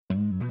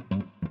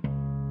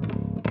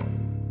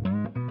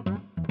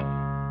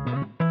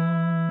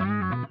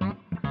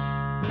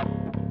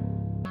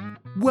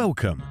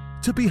Welcome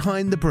to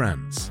Behind the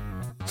Brands.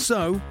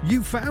 So,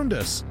 you found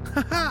us.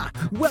 Haha!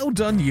 Well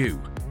done you.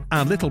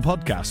 Our little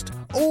podcast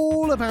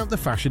all about the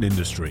fashion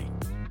industry.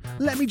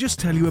 Let me just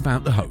tell you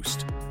about the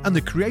host and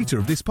the creator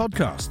of this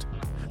podcast.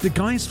 The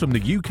guy's from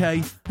the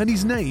UK and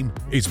his name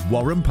is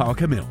Warren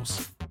Parker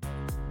Mills.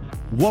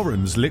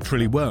 Warren's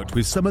literally worked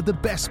with some of the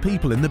best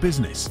people in the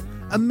business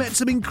and met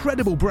some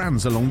incredible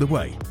brands along the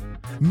way.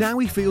 Now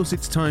he feels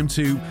it's time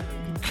to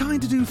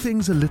kind of do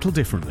things a little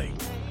differently.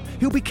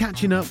 He'll be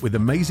catching up with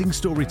amazing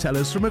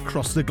storytellers from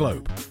across the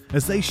globe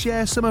as they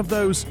share some of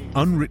those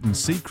unwritten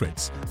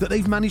secrets that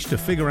they've managed to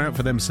figure out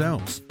for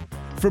themselves.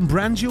 From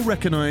brands you'll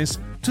recognise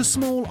to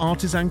small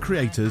artisan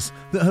creators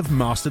that have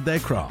mastered their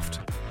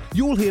craft.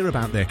 You'll hear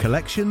about their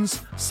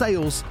collections,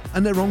 sales,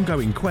 and their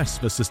ongoing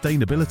quest for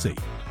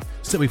sustainability.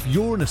 So if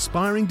you're an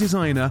aspiring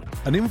designer,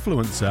 an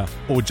influencer,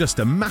 or just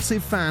a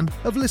massive fan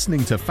of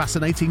listening to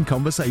fascinating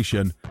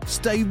conversation,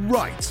 stay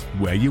right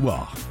where you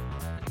are.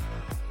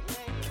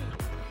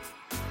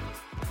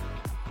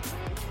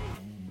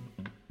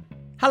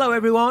 Hello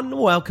everyone,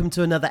 welcome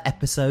to another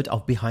episode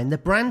of Behind the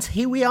Brands.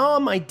 Here we are,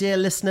 my dear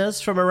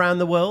listeners from around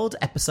the world,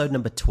 episode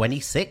number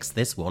 26,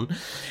 this one.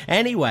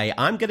 Anyway,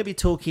 I'm going to be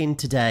talking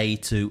today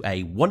to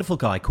a wonderful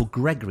guy called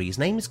Gregory. His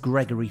name is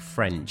Gregory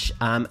French,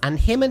 and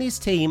him and his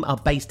team are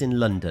based in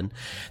London.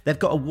 They've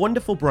got a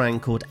wonderful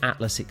brand called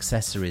Atlas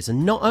Accessories,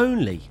 and not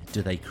only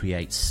do they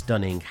create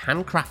stunning,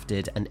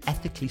 handcrafted and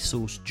ethically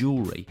sourced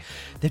jewellery,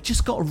 they've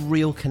just got a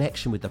real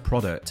connection with the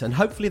product, and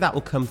hopefully that will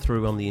come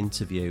through on the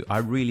interview. I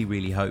really,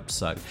 really hope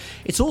so.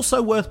 It's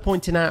also worth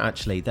pointing out,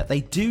 actually, that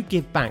they do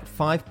give back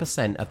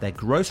 5% of their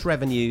gross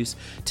revenues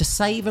to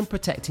save and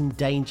protect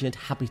endangered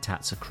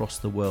habitats across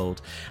the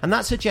world. And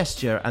that's a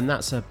gesture, and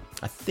that's a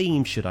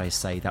theme, should I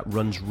say, that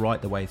runs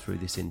right the way through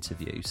this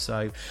interview.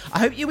 So I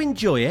hope you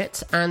enjoy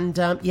it. And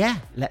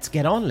let's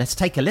get on. Let's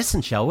take a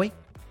listen, shall we?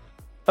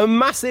 A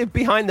massive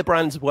Behind the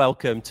Brands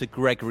welcome to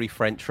Gregory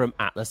French from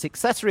Atlas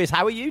Accessories.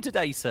 How are you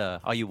today, sir?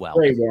 Are you well?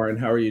 Great, Warren.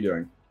 How are you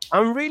doing?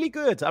 I'm really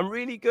good.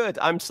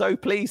 I'm so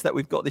pleased that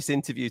we've got this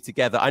interview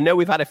together. I know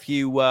we've had a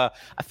few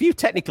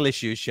technical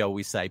issues, shall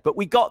we say, but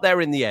we got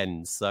there in the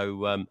end.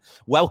 So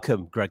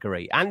welcome,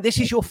 Gregory. And this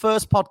is your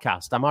first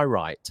podcast, am I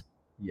right?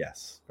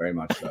 Yes, very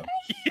much so.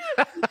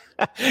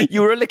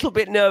 You were a little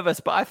bit nervous,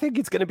 but I think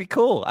it's going to be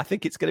cool. I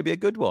think it's going to be a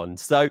good one.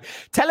 So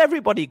tell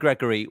everybody,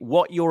 Gregory,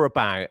 what you're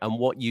about and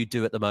what you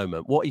do at the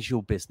moment. What is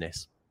your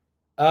business?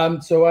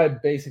 So I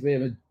basically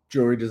am a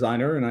jewelry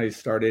designer, and I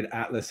started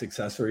Atlas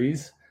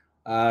Accessories,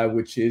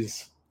 which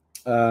is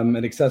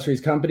an accessories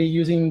company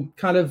using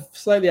kind of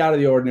slightly out of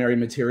the ordinary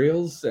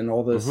materials and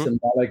all the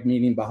symbolic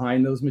meaning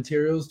behind those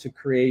materials to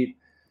create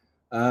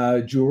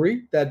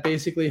jewelry that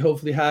basically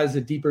hopefully has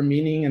a deeper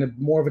meaning and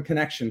more of a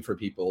connection for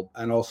people,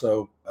 and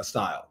also a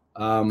style.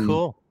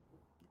 Cool.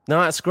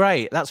 No, that's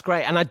great. That's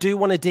great. And I do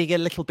want to dig a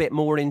little bit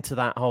more into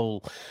that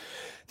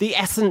the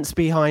essence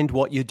behind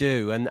what you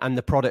do and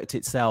the product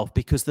itself,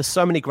 because there's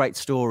so many great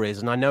stories.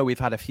 And I know we've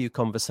had a few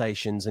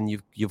conversations and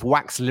you've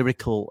waxed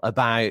lyrical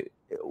about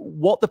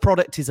what the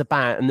product is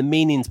about and the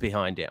meanings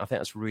behind it. I think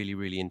that's really,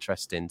 really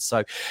interesting.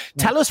 So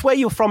tell us where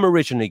you're from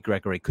originally,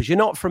 Gregory, because you're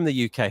not from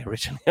the UK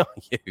originally, are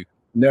you?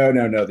 No.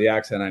 The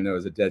accent I know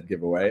is a dead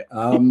giveaway.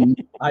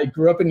 I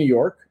grew up in New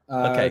York.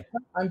 Okay.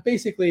 I'm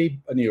basically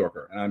a New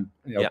Yorker, and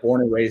I'm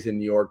born and raised in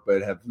New York,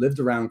 but have lived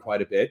around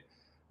quite a bit.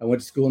 I went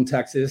to school in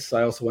Texas.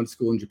 I also went to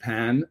school in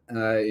Japan,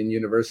 in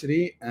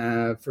university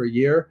for a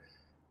year.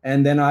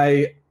 And then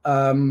I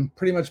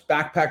pretty much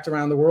backpacked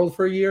around the world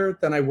for a year.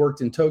 Then I worked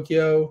in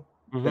Tokyo,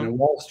 then in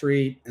Wall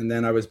Street, and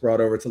then I was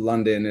brought over to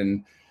London,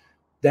 and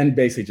then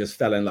basically just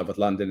fell in love with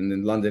London. And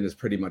then London has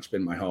pretty much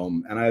been my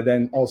home. And I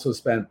then also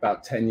spent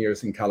about 10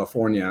 years in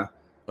California,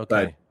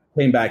 but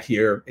came back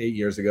here 8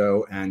 years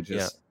ago, and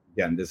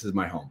again, this is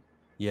my home.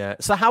 Yeah.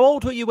 So how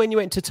old were you when you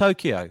went to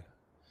Tokyo?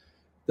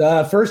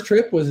 The first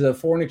trip was a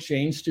foreign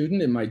exchange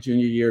student in my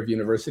junior year of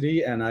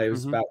university, and I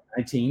was about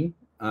 19.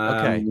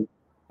 And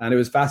it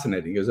was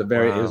fascinating. It was a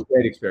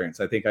great experience.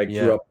 I think I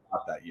grew up a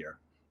lot that year.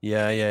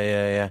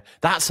 Yeah.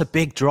 That's a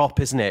big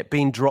drop, isn't it?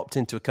 Being dropped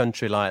into a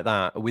country like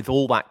that with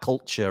all that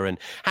culture. And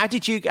how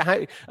did you,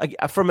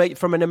 from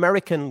an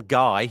American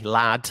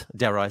lad,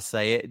 dare I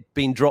say it,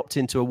 being dropped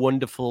into a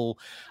wonderful,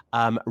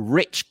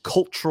 rich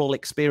cultural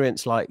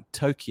experience like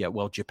Tokyo,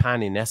 well,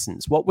 Japan in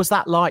essence. What was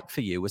that like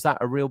for you? Was that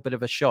a real bit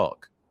of a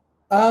shock?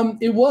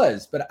 It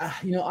was, but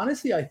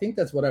honestly, I think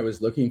that's what I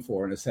was looking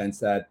for, in a sense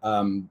that,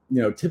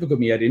 typical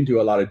me, I didn't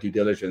do a lot of due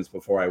diligence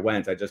before I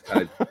went. I just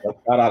kind of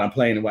got on a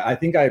plane and went. I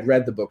think I had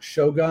read the book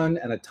Shogun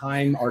and a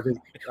Time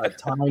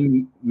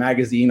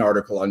magazine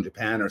article on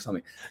Japan or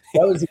something.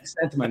 That was the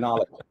extent of my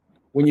knowledge.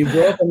 When you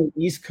grow up on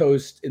the East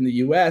Coast in the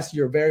U.S.,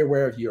 you're very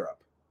aware of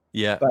Europe,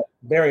 but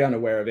very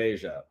unaware of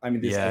Asia. I mean,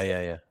 this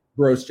is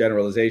gross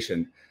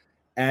generalization.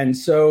 And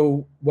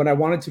so when I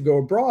wanted to go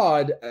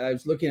abroad, I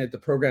was looking at the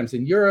programs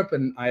in Europe,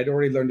 and I had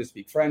already learned to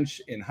speak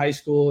French in high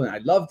school, and I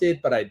loved it,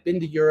 but I'd been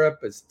to Europe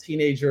as a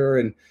teenager,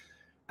 and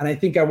I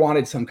think I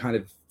wanted some kind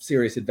of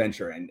serious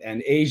adventure.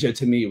 And Asia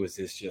to me was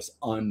this just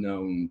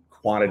unknown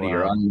quantity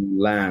or unknown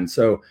land.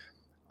 So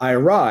I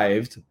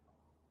arrived,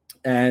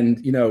 and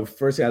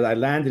first thing, I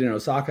landed in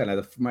Osaka,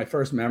 and my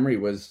first memory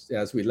was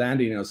as we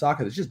landed in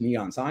Osaka, there's just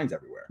neon signs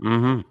everywhere.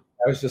 Mm-hmm.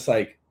 I was just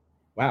like,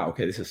 wow,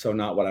 okay, this is so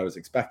not what I was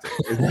expecting.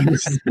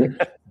 This is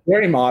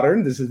very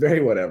modern. This is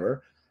very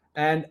whatever.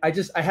 And I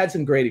had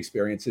some great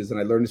experiences, and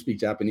I learned to speak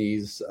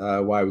Japanese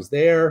while I was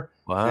there.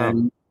 Wow.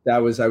 And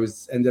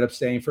ended up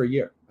staying for a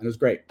year, and it was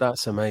great.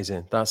 That's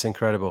amazing. That's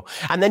incredible.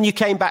 And then you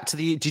came back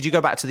did you go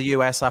back to the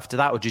US after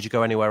that, or did you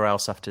go anywhere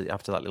else after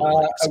that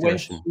little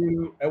excursion?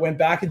 I went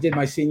back and did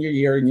my senior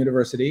year in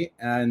university.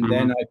 And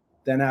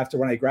then after,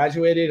 when I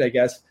graduated, I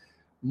guess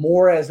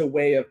more as a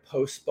way of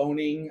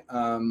postponing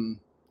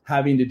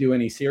having to do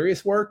any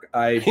serious work,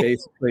 I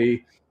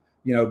basically,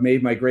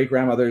 made my great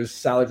grandmother's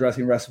salad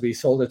dressing recipe,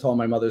 sold it to all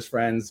my mother's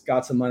friends,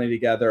 got some money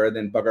together, and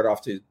then buggered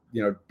off to,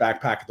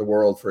 backpack the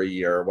world for a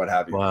year or what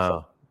have you.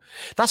 Wow.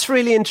 That's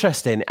really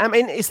interesting. I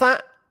mean,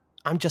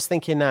 I'm just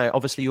thinking now,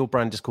 obviously your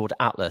brand is called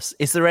Atlas.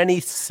 Is there any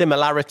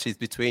similarities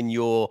between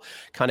your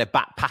kind of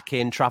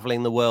backpacking,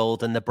 traveling the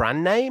world and the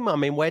brand name? I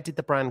mean, where did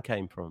the brand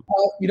came from?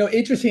 Well,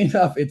 interesting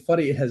enough, it's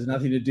funny. It has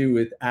nothing to do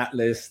with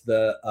Atlas,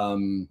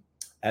 and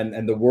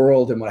the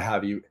world and what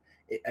have you.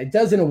 It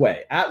does in a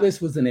way.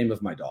 Atlas was the name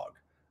of my dog.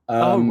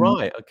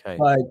 Right. Okay.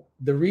 But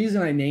the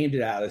reason I named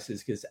it Atlas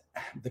is because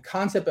the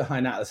concept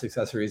behind Atlas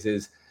Accessories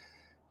is,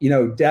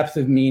 depth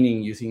of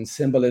meaning using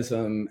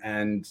symbolism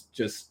and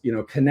just,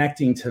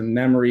 connecting to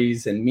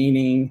memories and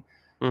meaning.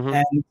 Mm-hmm.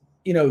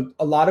 And,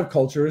 a lot of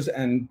cultures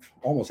and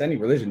almost any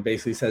religion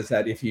basically says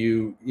that if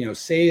you,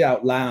 say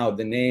out loud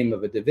the name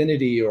of a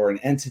divinity or an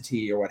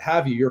entity or what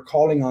have you, you're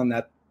calling on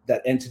that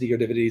entity or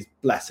divinity's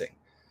blessing.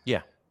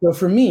 Yeah. So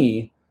for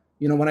me,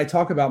 when I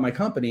talk about my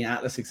company,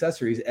 Atlas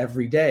Accessories,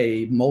 every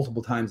day,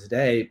 multiple times a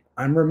day,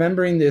 I'm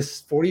remembering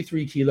this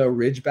 43-kilo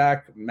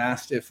Ridgeback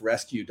Mastiff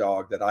rescue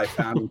dog that I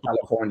found in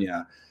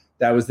California.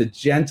 That was the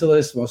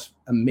gentlest, most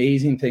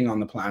amazing thing on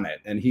the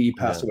planet. And he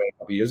passed away a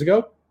couple years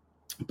ago.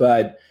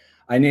 But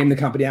I named the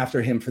company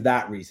after him for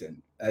that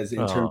reason, as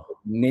in terms of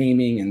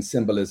naming and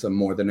symbolism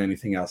more than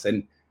anything else.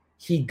 And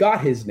he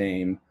got his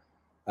name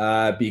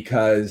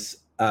because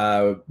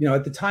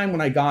at the time when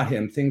I got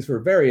him, things were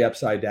very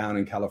upside down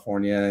in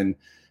California. And,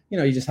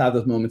 you just have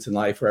those moments in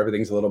life where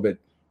everything's a little bit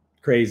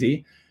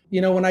crazy.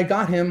 When I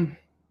got him,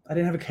 I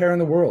didn't have a care in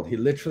the world. He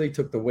literally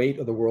took the weight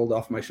of the world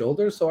off my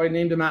shoulders. So I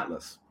named him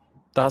Atlas.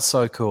 That's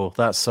so cool.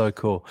 That's so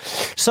cool.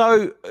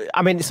 So,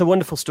 I mean, it's a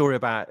wonderful story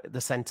about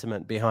the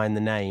sentiment behind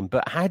the name,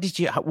 but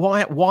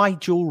why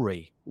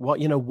jewelry? Where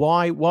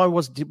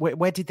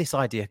did this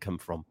idea come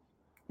from?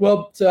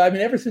 Well, so,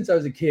 ever since I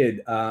was a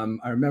kid,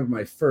 I remember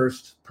my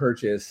first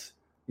purchase,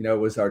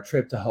 was our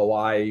trip to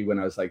Hawaii when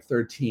I was like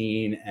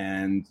 13.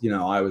 And,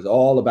 I was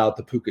all about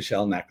the puka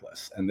shell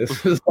necklace. And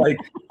this was like,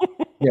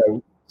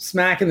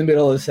 smack in the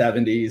middle of the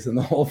 70s and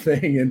the whole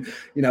thing. And,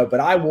 but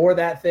I wore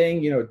that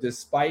thing,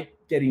 despite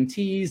getting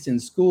teased in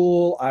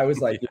school. I was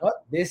like,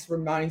 what? This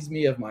reminds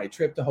me of my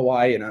trip to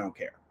Hawaii and I don't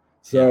care.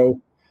 So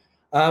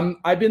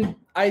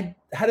I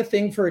had a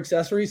thing for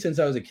accessories since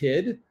I was a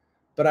kid.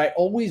 But I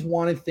always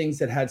wanted things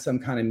that had some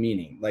kind of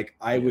meaning. Like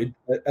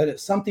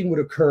something would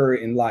occur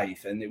in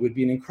life and it would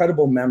be an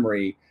incredible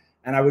memory.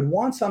 And I would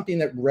want something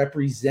that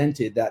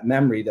represented that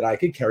memory that I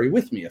could carry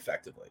with me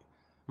effectively.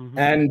 Mm-hmm.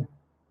 And,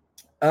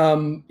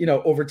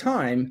 over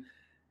time,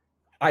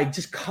 I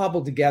just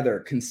cobbled together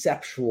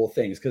conceptual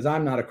things because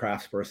I'm not a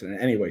craftsperson in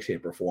any way,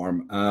 shape or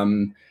form.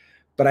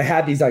 But I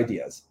had these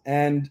ideas.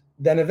 And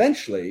then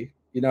eventually,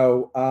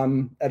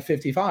 at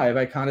 55,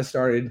 I kind of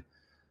started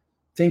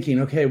thinking,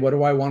 okay, what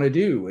do I want to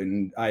do?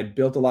 And I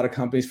built a lot of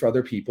companies for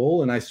other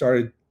people. And I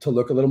started to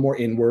look a little more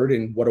inward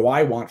and what do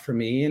I want for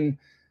me? And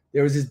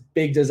there was this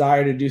big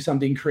desire to do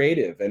something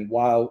creative. And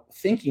while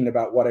thinking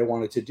about what I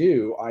wanted to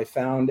do, I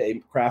found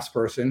a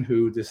craftsperson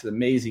this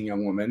amazing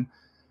young woman.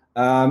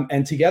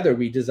 And together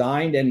we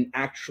designed and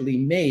actually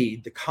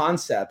made the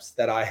concepts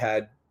that I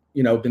had,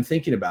 been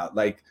thinking about.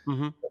 Like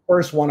the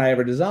first one I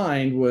ever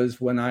designed was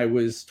when I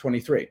was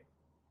 23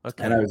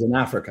 and I was in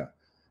Africa.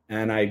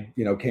 And I,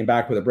 came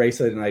back with a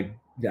bracelet and I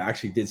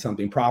actually did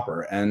something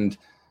proper. And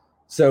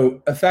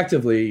so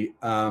effectively,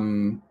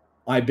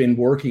 I've been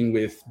working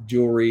with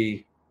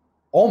jewelry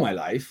all my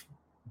life,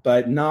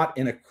 but not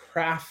in a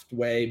craft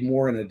way,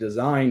 more in a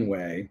design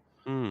way,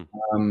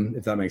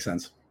 if that makes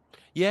sense.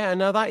 Yeah,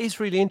 no, that is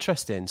really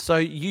interesting. So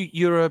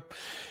you're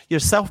a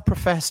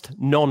self-professed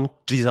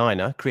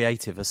non-designer,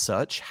 creative as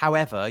such.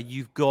 However,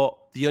 you've got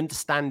the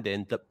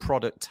understanding that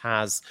product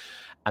has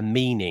a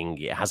meaning,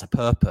 it has a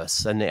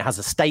purpose, and it has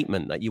a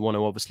statement that you want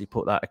to obviously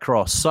put that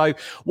across. So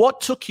what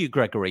took you,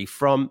 Gregory,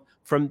 from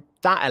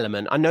that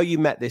element? I know you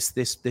met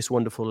this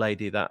wonderful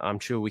lady that I'm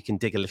sure we can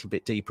dig a little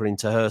bit deeper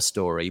into her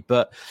story,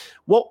 but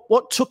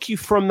what took you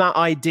from that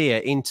idea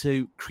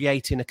into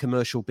creating a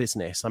commercial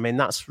business? I mean,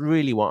 that's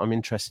really what I'm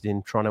interested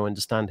in trying to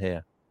understand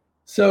here.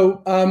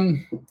 So,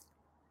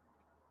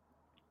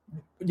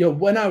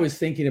 when I was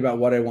thinking about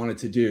what I wanted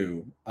to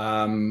do,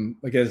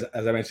 because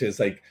as I mentioned,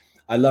 it's like,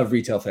 I love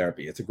retail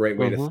therapy. It's a great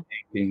way to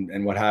think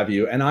and what have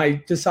you. And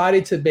I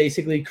decided to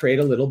basically create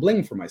a little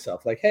bling for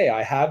myself. Like, hey,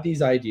 I have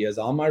these ideas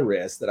on my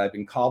wrist that I've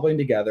been cobbling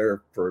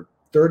together for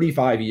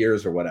 35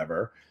 years or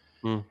whatever.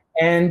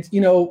 And,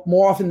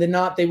 more often than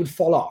not, they would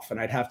fall off and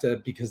I'd have to,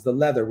 because the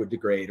leather would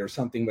degrade or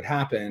something would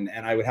happen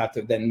and I would have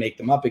to then make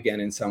them up again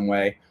in some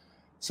way.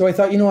 So I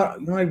thought,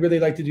 what I'd really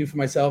like to do for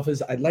myself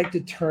is I'd like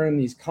to turn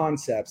these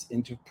concepts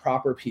into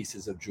proper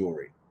pieces of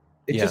jewelry.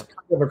 It just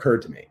kind of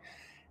occurred to me.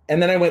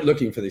 And then I went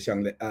looking for this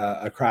young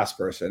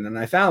craftsperson and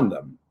I found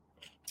them.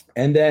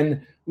 And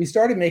then we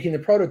started making the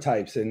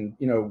prototypes and,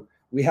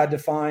 we had to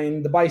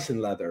find the bison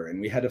leather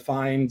and we had to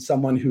find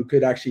someone who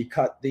could actually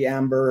cut the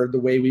amber the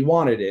way we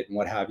wanted it and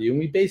what have you. And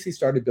we basically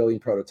started building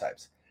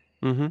prototypes.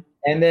 And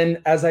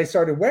then as I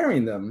started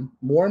wearing them,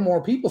 more and more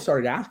people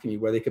started asking me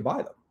where they could buy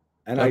them.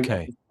 And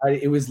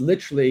it was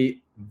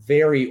literally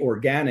very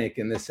organic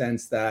in the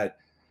sense that,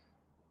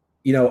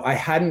 I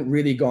hadn't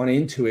really gone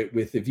into it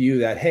with the view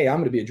that, hey, I'm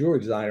going to be a jewelry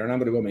designer and I'm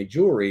going to go make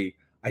jewelry.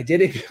 I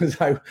did it because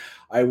I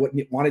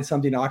wanted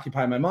something to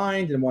occupy my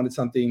mind and wanted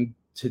something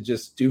to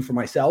just do for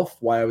myself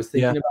while I was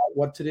thinking about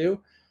what to do.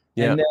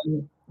 And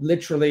then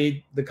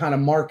literally the kind of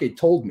market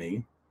told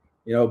me,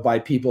 by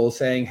people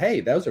saying,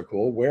 hey, those are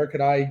cool. Where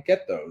could I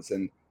get those?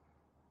 And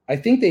I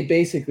think they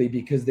basically,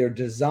 because they're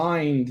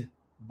designed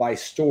by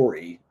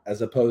story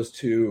as opposed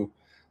to,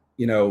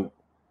 the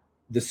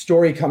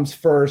story comes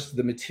first,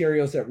 the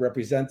materials that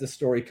represent the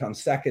story come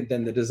second,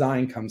 then the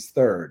design comes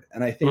third.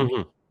 And I think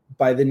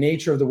by the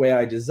nature of the way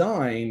I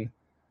design,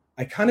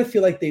 I kind of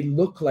feel like they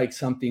look like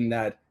something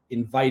that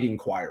invite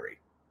inquiry.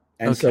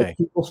 And so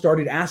people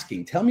started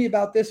asking, tell me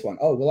about this one.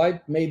 Oh, well,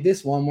 I made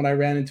this one when I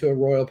ran into a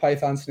royal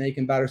python snake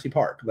in Battersea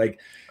Park. Like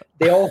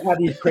they all had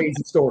these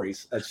crazy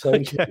stories. So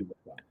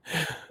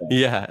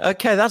yeah.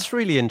 Okay. That's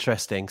really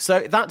interesting.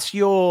 So that's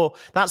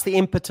the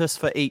impetus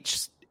for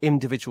each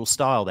individual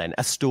style then,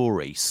 a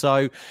story.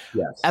 So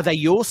are they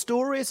your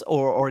stories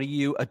or are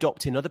you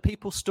adopting other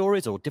people's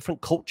stories or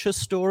different cultures'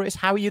 stories?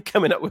 How are you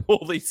coming up with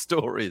all these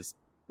stories?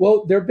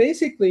 Well, they're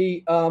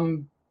basically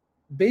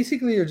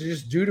are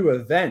just due to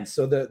events.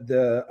 So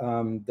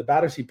the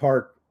Battersea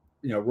Park,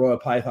 royal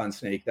python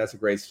snake, that's a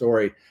great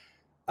story.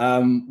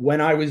 When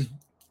I was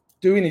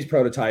doing these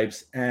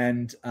prototypes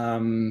and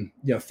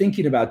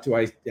thinking about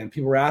and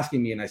people were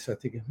asking me and I started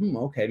thinking,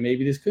 okay,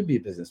 maybe this could be a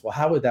business. Well,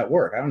 how would that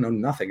work? I don't know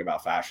nothing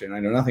about fashion. I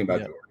know nothing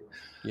about jewelry.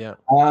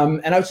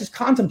 And I was just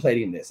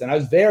contemplating this and I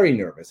was very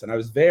nervous and I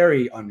was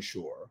very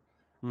unsure.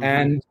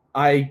 And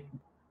I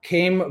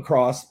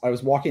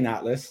was walking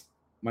Atlas,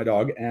 my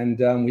dog,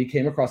 and we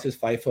came across this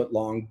 5-foot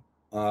long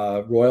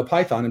royal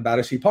python in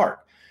Battersea Park.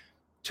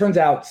 Turns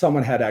out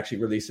someone had actually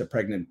released a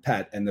pregnant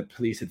pet and the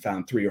police had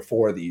found 3 or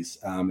 4 of these.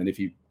 And if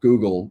you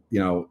Google,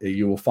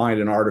 you will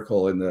find an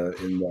article in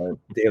the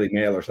Daily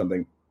Mail or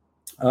something.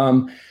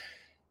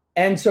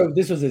 And so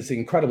this was this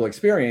incredible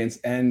experience.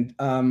 And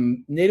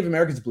Native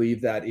Americans believe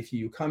that if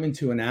you come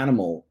into an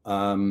animal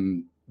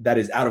that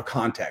is out of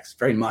context,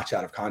 very much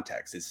out of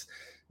context, it's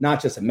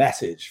not just a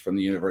message from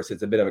the universe,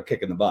 it's a bit of a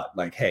kick in the butt.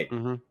 Like, hey,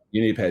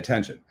 you need to pay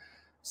attention.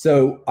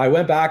 So I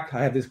went back.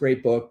 I have this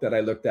great book that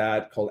I looked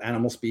at called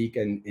Animal Speak,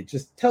 and it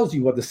just tells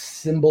you what the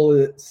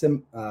symbology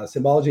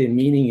and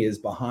meaning is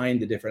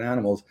behind the different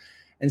animals.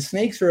 And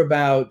snakes are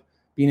about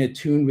being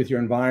attuned with your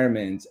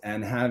environment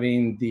and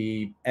having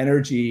the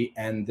energy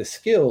and the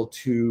skill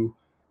to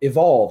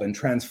evolve and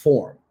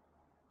transform.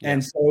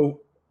 And so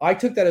I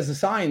took that as a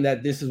sign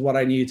that this is what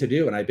I needed to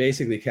do. And I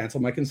basically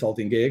canceled my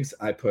consulting gigs.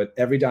 I put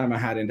every dime I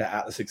had into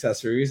Atlas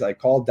Accessories. I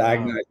called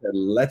Dagna. I said,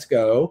 let's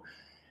go.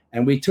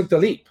 And we took the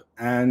leap.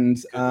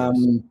 And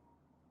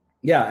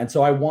and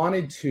so I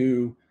wanted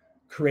to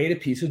create a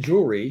piece of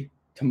jewelry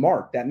to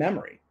mark that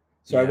memory.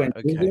 So I went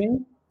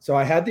Googling. So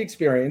I had the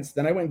experience.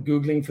 Then I went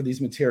Googling for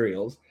these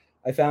materials.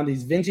 I found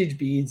these vintage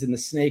beads in the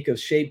snake of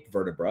shaped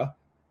vertebra.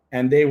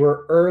 And they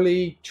were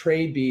early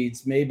trade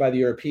beads made by the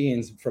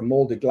Europeans from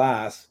molded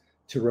glass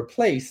to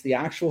replace the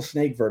actual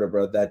snake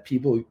vertebra that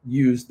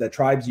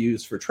tribes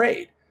used for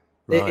trade.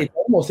 It's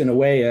almost in a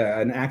way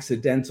an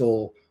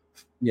accidental,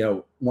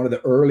 one of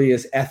the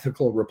earliest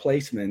ethical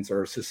replacements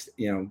or,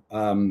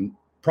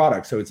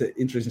 products. So it's an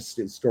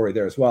interesting story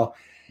there as well.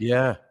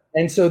 Yeah.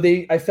 And so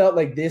I felt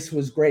like this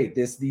was great.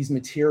 These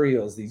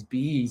materials, these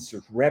beads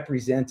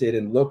represented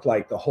and looked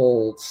like the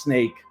whole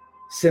snake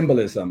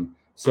symbolism.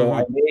 So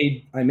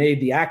I made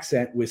the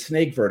accent with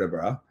snake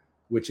vertebra,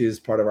 which is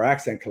part of our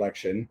accent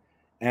collection.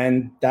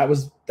 And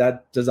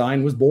that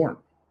design was born.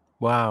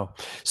 Wow.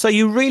 So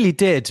you really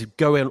did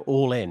go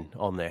all in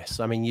on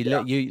this. I mean, you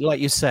like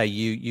you say,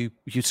 you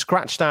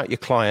scratched out your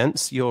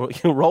clients. Your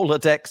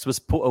Rolodex was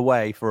put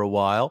away for a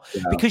while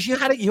because you've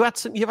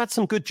had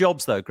some good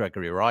jobs though,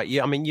 Gregory. Right?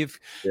 You've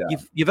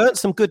earned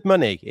some good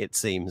money. It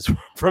seems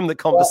from the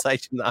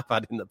conversation that I've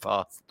had in the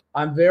past.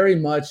 I'm very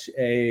much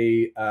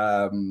a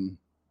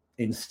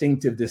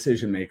instinctive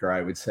decision maker.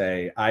 I would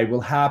say I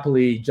will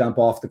happily jump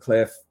off the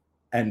cliff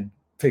and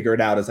figure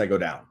it out as I go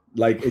down.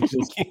 Like it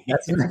just,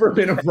 that's never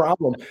been a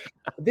problem.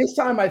 This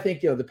time, I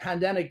think, the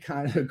pandemic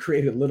kind of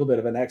created a little bit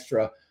of an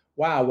extra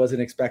wow,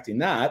 wasn't expecting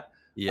that.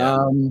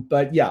 Yeah.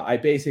 But yeah,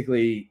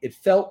 it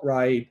felt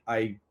right.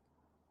 I'm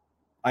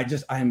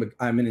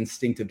an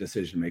instinctive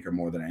decision maker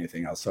more than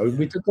anything else. So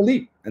we took the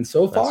leap. And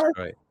so far,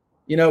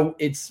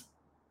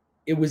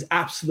 it was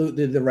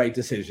absolutely the right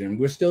decision.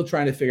 We're still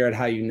trying to figure out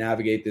how you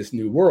navigate this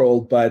new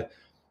world, but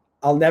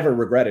I'll never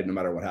regret it no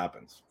matter what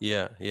happens.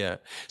 Yeah.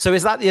 So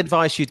is that the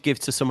advice you'd give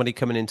to somebody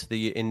coming into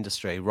the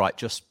industry? Right,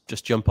 just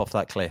jump off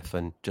that cliff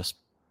and just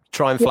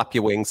try and flap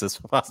your wings as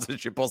fast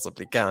as you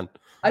possibly can.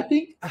 I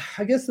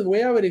guess the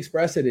way I would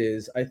express it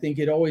is,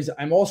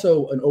 I'm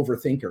also an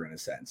overthinker in a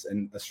sense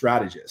and a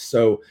strategist.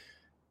 So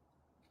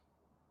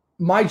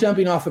my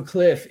jumping off a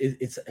cliff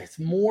it's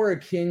more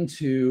akin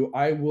to,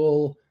 I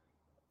will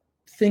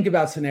think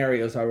about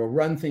scenarios. I will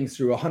run things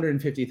through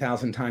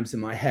 150,000 times in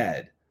my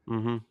head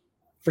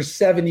for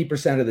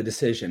 70% of the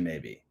decision,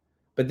 maybe.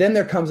 But then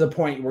there comes a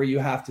point where you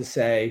have to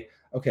say,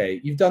 okay,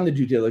 you've done the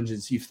due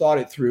diligence, you've thought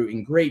it through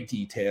in great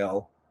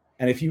detail.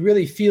 And if you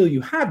really feel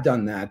you have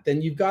done that,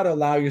 then you've got to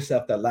allow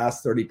yourself that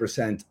last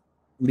 30%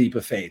 leap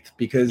of faith,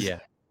 because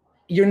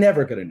you're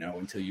never going to know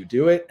until you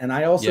do it. And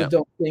I also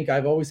don't think,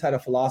 I've always had a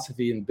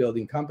philosophy in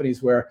building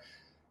companies where,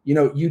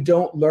 you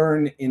don't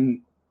learn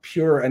in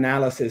pure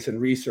analysis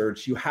and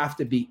research. You have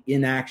to be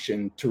in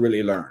action to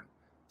really learn.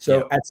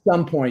 So at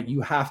some point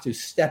you have to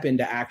step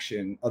into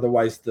action.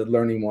 Otherwise the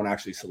learning won't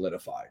actually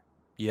solidify.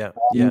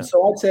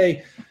 So I'd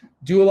say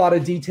do a lot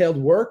of detailed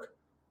work,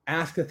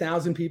 ask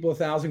 1,000 people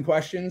 1,000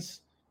 questions,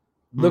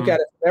 look at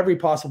it from every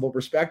possible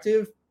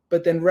perspective,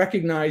 but then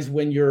recognize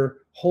when you're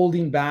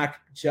holding back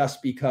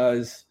just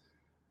because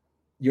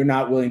you're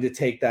not willing to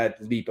take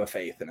that leap of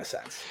faith, in a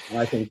sense. And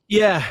I think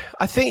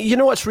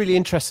what's really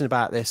interesting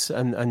about this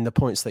and the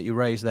points that you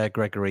raised there,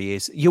 Gregory,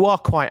 is you are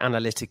quite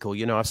analytical.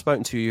 I've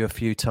spoken to you a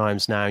few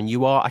times now,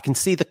 and I can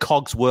see the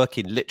cogs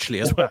working literally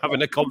as we're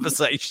having a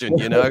conversation,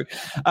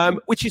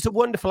 which is a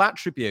wonderful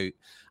attribute.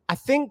 I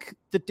think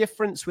the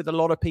difference with a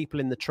lot of people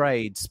in the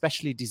trade,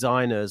 especially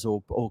designers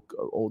or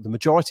the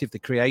majority of the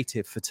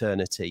creative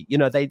fraternity,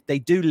 they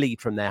do lead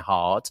from their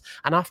heart,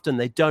 and often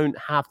they don't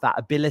have that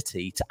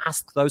ability to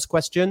ask those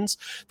questions.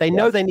 They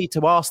know they need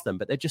to ask them,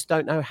 but they just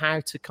don't know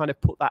how to kind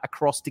of put that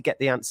across to get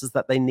the answers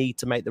that they need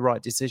to make the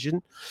right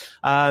decision.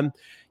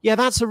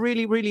 That's a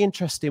really, really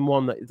interesting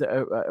one,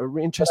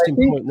 interesting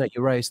point that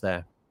you raised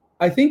there.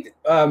 I think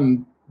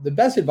the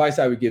best advice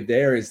I would give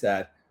there is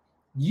that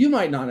you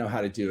might not know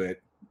how to do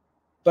it,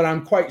 but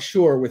I'm quite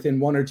sure within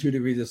 1 or 2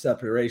 degrees of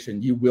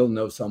separation, you will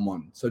know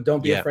someone. So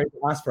don't be afraid to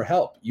ask for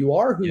help. You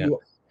are who you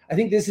are. I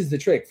think this is the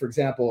trick. For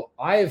example,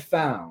 I am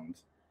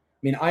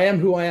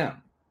who I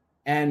am.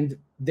 And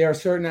there are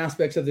certain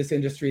aspects of this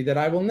industry that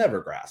I will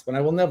never grasp and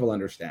I will never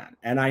understand.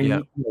 And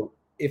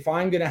if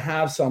I'm going to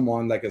have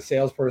someone like a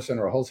salesperson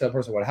or a wholesale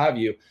person, what have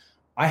you,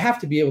 I have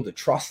to be able to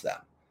trust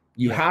them.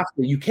 You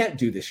can't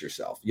do this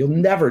yourself. You'll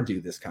never do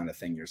this kind of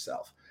thing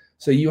yourself.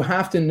 So you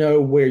have to know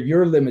where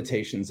your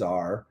limitations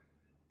are,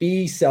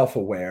 be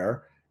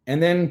self-aware,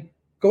 and then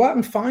go out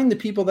and find the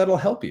people that'll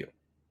help you.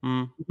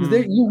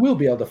 You will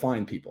be able to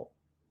find people.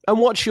 And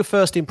what's your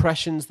first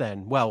impressions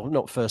then? Well,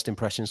 not first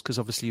impressions, because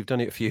obviously you've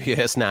done it a few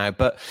years now,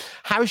 but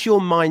how's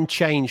your mind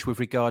changed with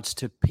regards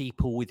to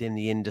people within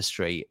the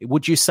industry?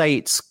 Would you say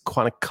it's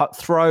kind of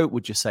cutthroat?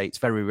 Would you say it's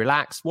very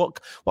relaxed? What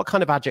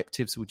kind of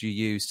adjectives would you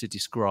use to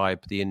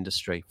describe the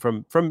industry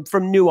from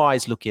new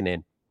eyes looking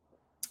in?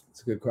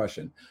 That's a good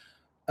question.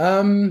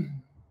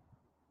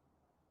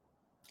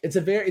 It's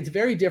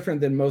very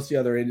different than most of the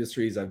other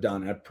industries I've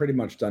done. I've pretty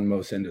much done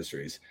most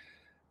industries,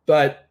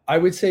 but I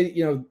would say,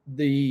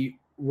 the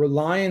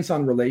reliance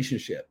on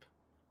relationship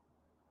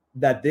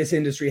that this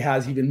industry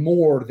has, even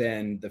more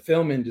than the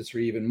film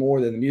industry, even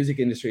more than the music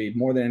industry,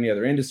 more than any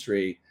other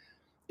industry,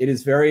 it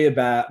is very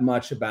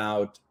much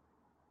about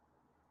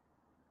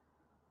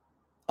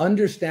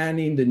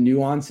understanding the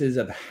nuances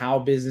of how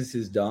business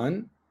is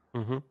done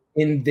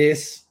in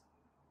this,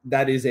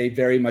 that is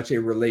very much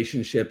a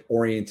relationship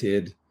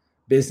oriented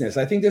business.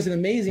 I think there's an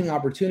amazing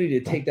opportunity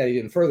to take that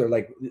even further.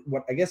 Like,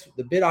 what I guess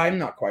the bit I'm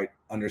not quite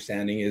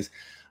understanding is,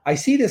 I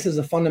see this as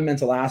a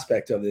fundamental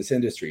aspect of this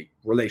industry,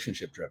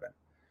 relationship driven.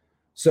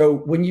 So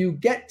when you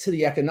get to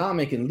the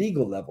economic and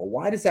legal level,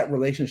 why does that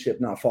relationship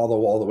not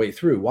follow all the way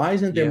through? Why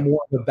isn't there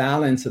more of a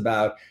balance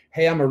about,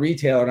 hey, I'm a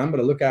retailer and I'm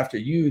going to look after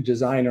you,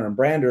 designer and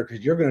brander,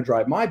 because you're going to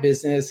drive my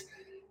business?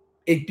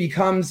 It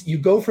becomes, you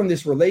go from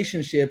this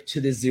relationship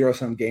to this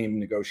zero-sum game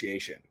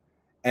negotiation.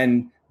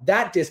 And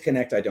that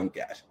disconnect I don't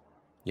get.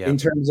 In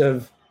terms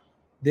of,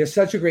 there's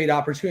such a great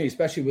opportunity,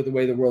 especially with the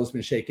way the world's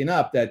been shaken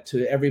up, that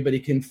everybody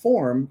can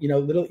form,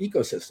 little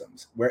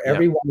ecosystems where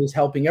everyone is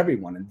helping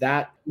everyone. And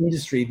that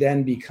industry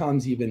then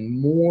becomes even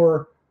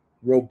more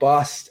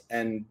robust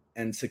and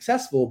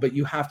successful, but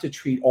you have to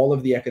treat all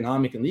of the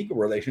economic and legal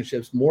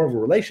relationships more of a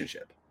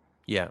relationship.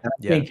 And I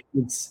think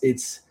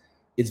it's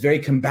very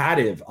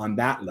combative on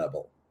that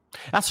level.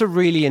 That's a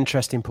really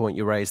interesting point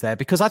you raised there,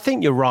 because I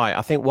think you're right.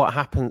 I think what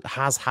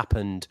has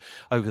happened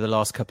over the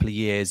last couple of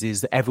years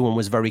is that everyone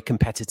was very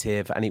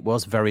competitive, and it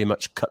was very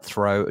much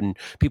cutthroat and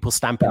people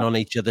stamping on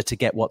each other to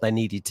get what they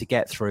needed to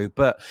get through.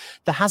 But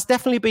there has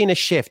definitely been a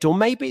shift, or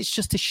maybe it's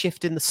just a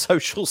shift in the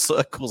social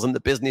circles and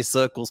the business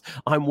circles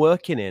I'm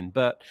working in.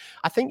 But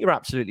I think you're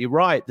absolutely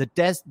right.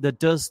 There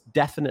does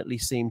definitely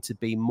seem to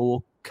be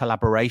more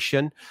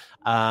collaboration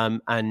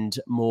and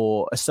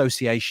more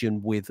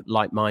association with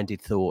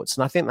like-minded thoughts,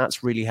 and I think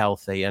that's really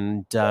healthy.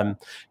 And no,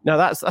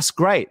 that's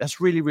great.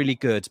 That's really, really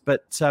good.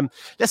 But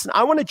listen,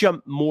 I want to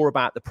jump more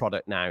about the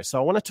product now. So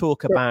I want to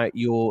talk about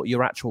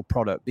your actual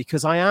product,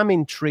 because I am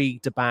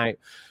intrigued about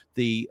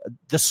the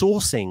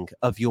sourcing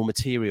of your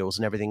materials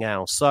and everything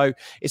else. So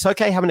it's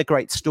okay having a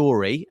great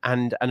story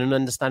and an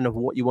understanding of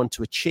what you want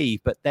to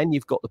achieve, but then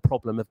you've got the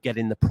problem of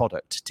getting the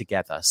product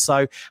together.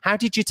 So how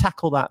did you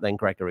tackle that then,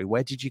 Gregory?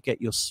 Where did you get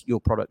your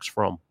products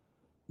from?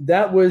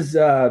 That was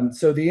that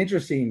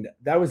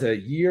was a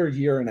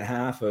year and a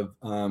half of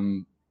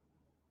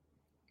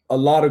a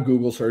lot of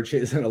Google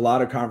searches and a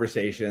lot of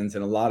conversations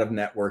and a lot of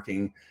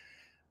networking.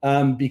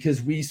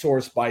 Because we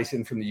source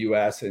bison from the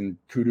US, and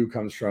kudu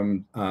comes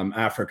from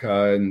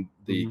Africa, and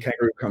the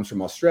kangaroo comes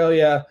from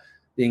Australia,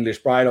 the English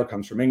bridle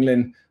comes from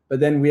England. But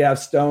then we have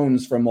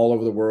stones from all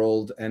over the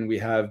world, and we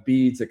have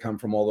beads that come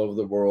from all over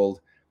the world.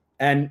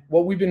 And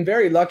what we've been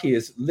very lucky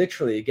is,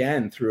 literally,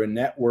 again, through a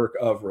network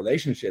of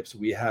relationships,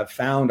 we have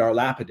found our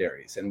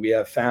lapidaries and we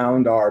have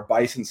found our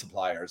bison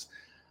suppliers.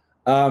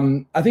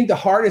 I think the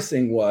hardest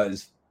thing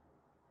was,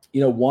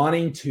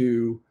 wanting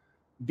to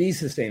be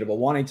sustainable,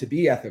 wanting to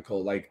be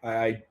ethical. Like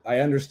I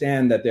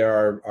understand that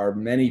there are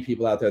many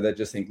people out there that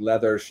just think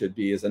leather should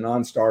be as a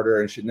non-starter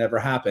and should never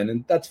happen.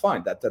 And that's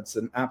fine. That's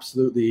an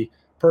absolutely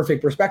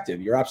perfect perspective.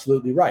 You're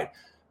absolutely right.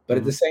 But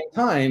at the same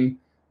time,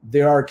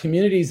 there are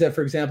communities that,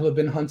 for example, have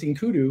been hunting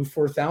kudu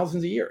for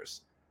thousands of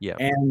years. Yeah.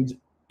 And,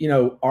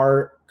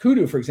 our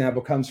kudu, for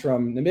example, comes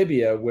from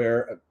Namibia,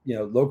 where,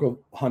 local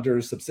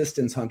hunters,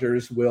 subsistence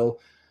hunters will,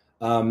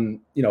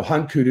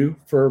 hunt kudu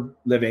for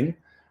living.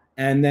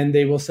 And then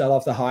they will sell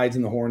off the hides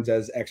and the horns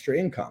as extra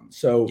income.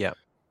 So,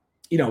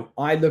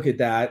 I look at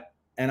that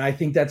and I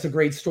think that's a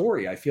great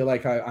story. I feel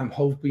like I'm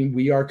hoping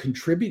we are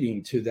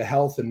contributing to the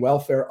health and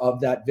welfare of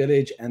that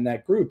village and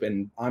that group.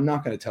 And I'm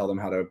not going to tell them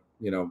how to,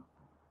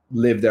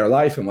 live their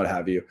life and what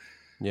have you.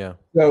 Yeah.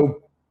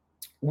 So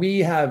we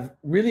have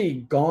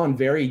really gone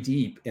very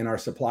deep in our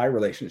supply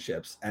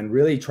relationships and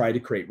really tried to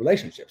create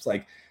relationships.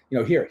 Like,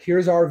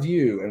 here's our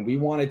view, and we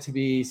want it to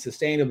be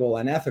sustainable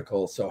and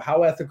ethical. So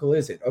how ethical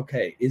is it?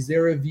 Okay, is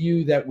there a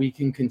view that we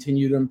can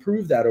continue to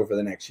improve that over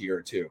the next year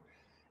or two?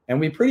 And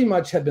we pretty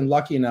much have been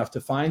lucky enough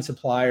to find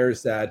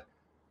suppliers that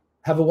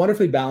have a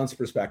wonderfully balanced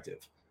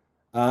perspective.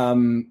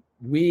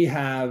 We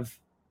have,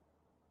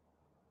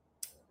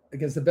 I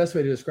guess the best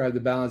way to describe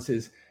the balance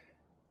is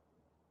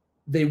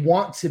they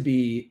want to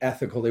be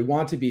ethical. They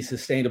want to be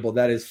sustainable.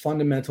 That is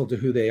fundamental to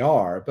who they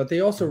are. But they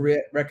also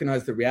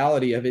recognize the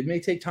reality of it may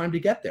take time to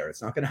get there.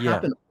 It's not going to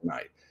happen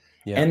overnight.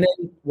 Yeah. And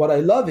then what I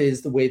love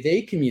is the way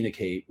they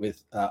communicate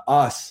with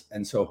us.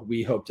 And so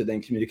we hope to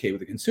then communicate with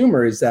the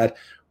consumer is that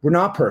we're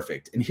not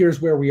perfect. And here's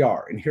where we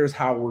are. And here's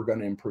how we're going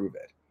to improve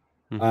it.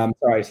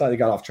 Sorry, I slightly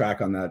got off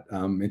track on that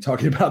in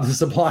talking about the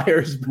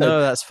suppliers. But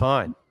no, that's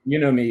fine. You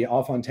know me,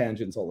 off on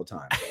tangents all the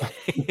time.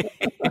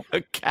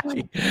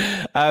 Okay.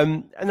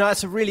 And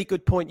that's a really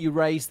good point you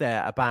raised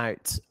there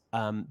about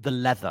the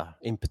leather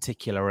in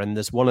particular. And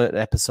there's one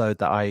episode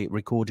that I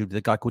recorded with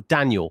a guy called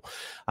Daniel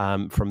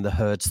from The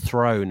Herd's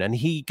Throne, and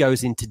he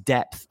goes into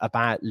depth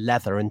about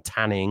leather and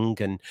tanning,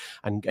 and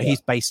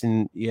he's based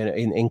in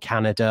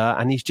Canada,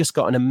 and he's just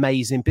got an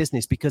amazing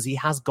business because he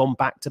has gone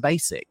back to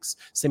basics,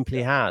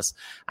 simply has.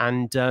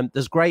 And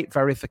there's great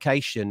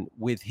verification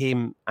with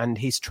him and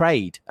his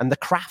trade and the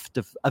craft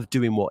of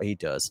doing what he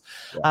does.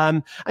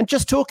 Yeah. And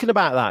just talking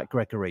about that,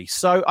 Gregory,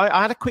 so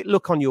I had a quick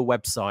look on your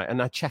website,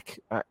 and I check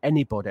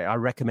anybody. I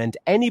recommend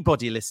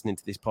anybody listening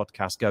to this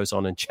podcast goes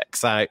on and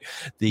checks out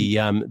the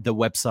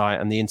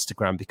website and the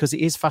Instagram, because it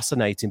is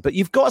fascinating. But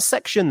you've got a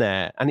section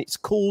there, and it's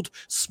called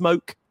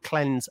Smoke,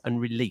 Cleanse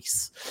and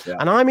Release. Yeah.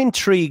 And I'm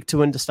intrigued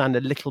to understand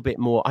a little bit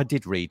more. I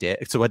did read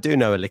it, so I do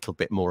know a little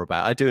bit more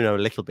about it. I do know a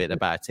little bit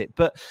about it.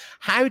 But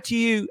how do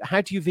you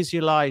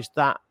visualize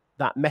that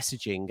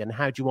messaging, and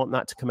how do you want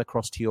that to come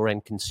across to your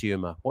end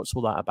consumer? What's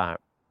all that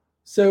about?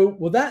 So,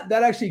 well, that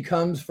actually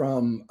comes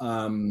from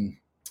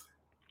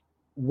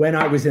when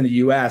I was in the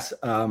US,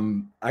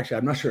 actually,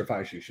 I'm not sure if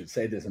I should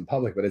say this in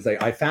public, but it's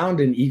like I found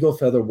an eagle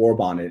feather war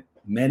bonnet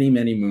many,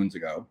 many moons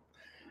ago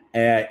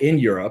in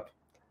Europe.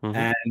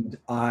 And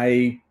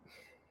I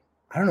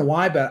don't know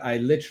why, but I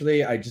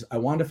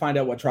wanted to find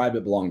out what tribe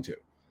it belonged to.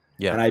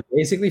 Yeah. And I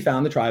basically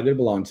found the tribe it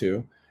belonged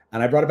to,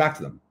 and I brought it back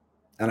to them,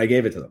 and I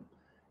gave it to them.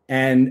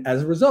 And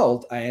as a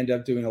result, I ended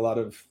up doing a lot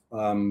of,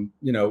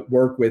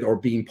 work with or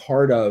being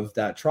part of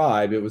that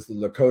tribe. It was the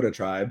Lakota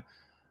tribe.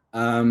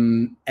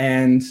 And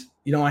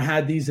I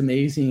had these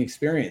amazing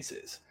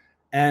experiences.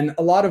 And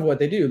a lot of what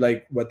they do,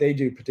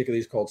 particularly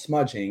is called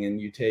smudging, and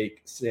you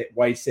take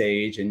white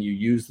sage and you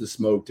use the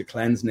smoke to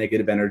cleanse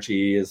negative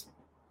energy as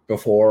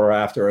before or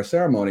after a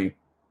ceremony.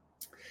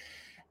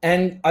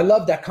 And I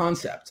love that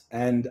concept,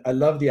 and I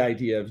love the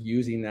idea of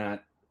using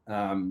that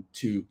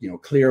to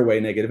clear away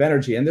negative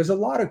energy. And there's a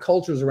lot of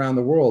cultures around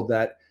the world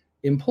that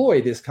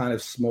employ this kind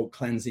of smoke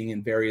cleansing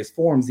in various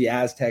forms. The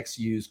Aztecs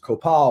use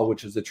copal,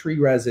 which is a tree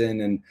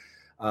resin,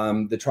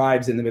 and the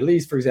tribes in the Middle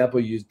East, for example,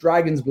 use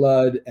dragon's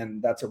blood,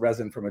 and that's a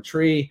resin from a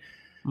tree.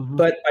 Mm-hmm.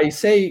 But I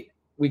say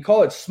we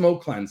call it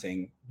smoke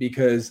cleansing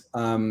because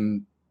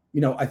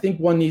I think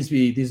one needs to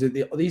be,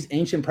 these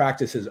ancient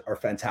practices are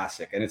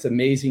fantastic, and it's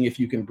amazing if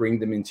you can bring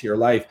them into your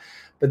life,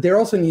 but there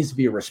also needs to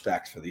be a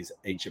respect for these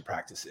ancient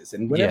practices.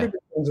 And whenever it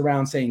comes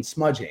around saying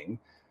smudging,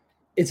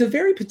 it's a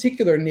very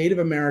particular Native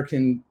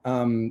American,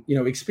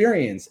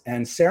 experience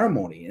and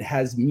ceremony. It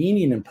has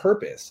meaning and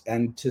purpose,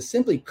 and to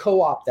simply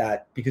co-opt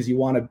that because you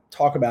want to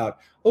talk about,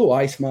 oh,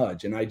 I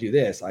smudge and I do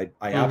this, I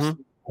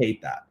absolutely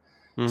hate that.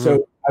 Mm-hmm.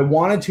 So I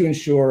wanted to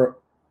ensure,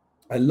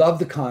 I love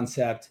the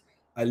concept.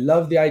 I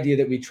love the idea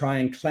that we try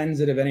and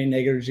cleanse it of any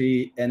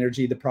negative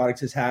energy the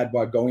product has had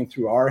while going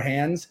through our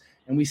hands,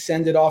 and we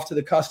send it off to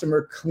the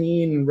customer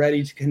clean and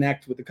ready to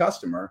connect with the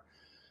customer.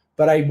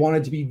 But I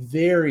wanted to be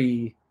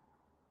very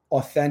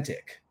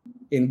authentic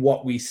in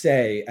what we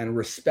say and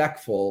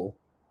respectful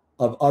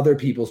of other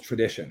people's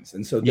traditions.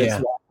 And so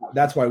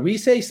that's why we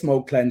say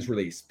smoke, cleanse,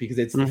 release, because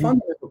it's the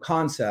fundamental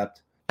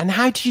concept. And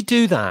how do you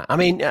do that? I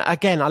mean,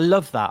 again, I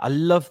love that.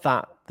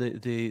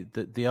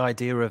 The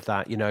idea of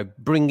that,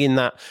 bringing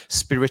that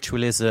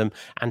spiritualism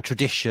and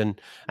tradition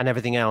and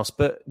everything else.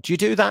 But do you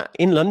do that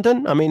in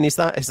London? I mean, is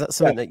that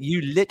something that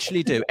you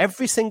literally do?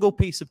 Every single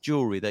piece of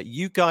jewelry that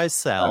you guys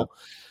sell,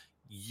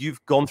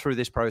 you've gone through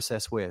this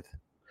process with?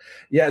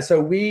 Yeah, so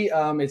we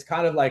it's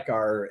kind of like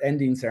our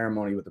ending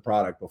ceremony with the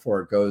product before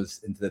it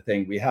goes into the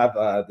thing. We have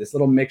this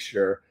little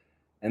mixture,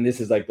 and this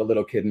is like the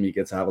little kid in me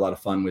gets to have a lot of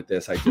fun with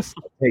this. I just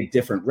take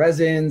different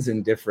resins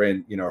and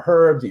different,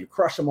 herbs, and you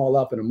crush them all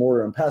up in a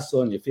mortar and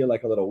pestle, and you feel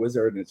like a little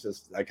wizard. And it's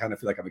just, I kind of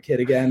feel like I'm a kid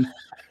again.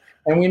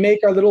 And we make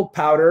our little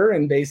powder,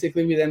 and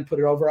basically we then put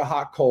it over a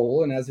hot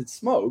coal. And as it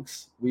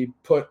smokes, we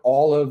put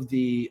all of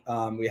the,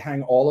 we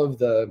hang all of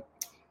the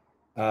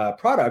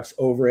products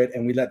over it,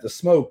 and we let the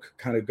smoke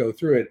kind of go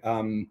through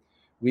it.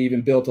 We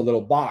even built a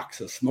little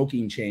box, a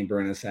smoking chamber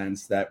in a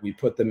sense, that we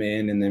put them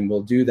in, and then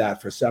we'll do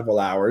that for several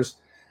hours.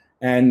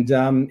 And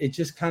it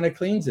just kind of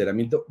cleans it. I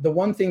mean, the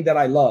one thing that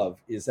I love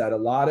is that a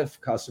lot of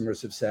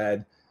customers have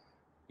said,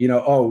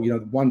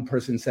 one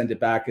person sent it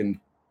back and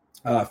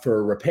for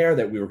a repair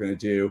that we were going to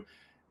do.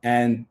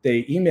 And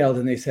they emailed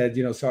and they said,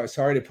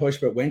 sorry to push,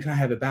 but when can I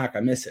have it back?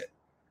 I miss it.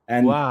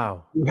 And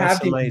wow, we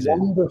have these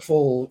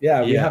wonderful, we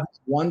have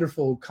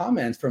wonderful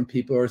comments from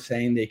people who are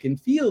saying they can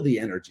feel the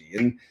energy.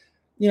 And,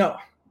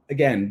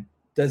 again,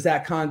 does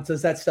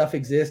that stuff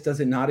exist? Does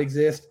it not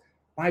exist?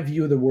 My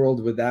view of the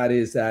world with that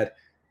is that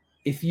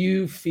if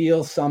you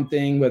feel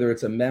something, whether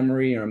it's a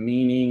memory or a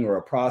meaning or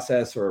a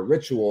process or a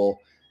ritual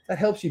that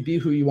helps you be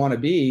who you want to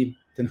be,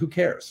 then who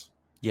cares?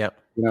 Yeah.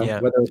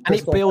 Whether it's and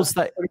it builds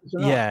that.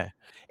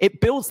 It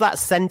builds that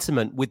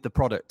sentiment with the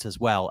product as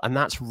well. And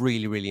that's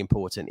really, really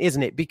important,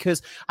 isn't it?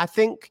 Because I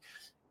think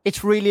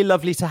it's really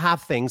lovely to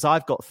have things.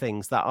 I've got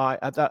things that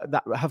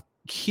that have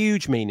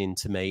huge meaning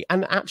to me.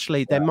 And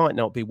actually, they might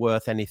not be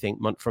worth anything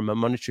from a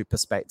monetary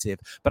perspective,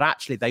 but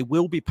actually they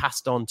will be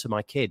passed on to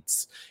my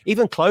kids,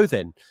 even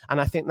clothing. And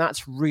I think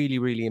that's really,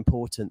 really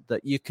important,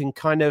 that you can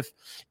kind of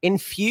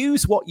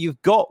infuse what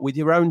you've got with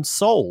your own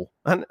soul.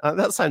 And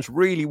that sounds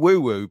really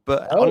woo-woo,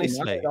 but honestly.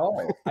 Not at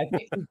all. I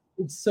think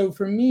so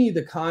for me,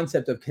 the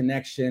concept of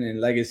connection and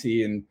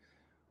legacy and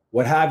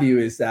what have you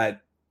is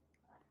that,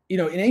 in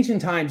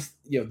ancient times,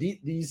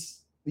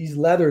 these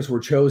leathers were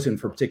chosen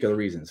for particular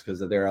reasons because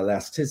of their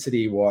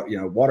elasticity,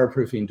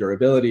 waterproofing,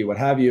 durability, what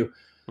have you.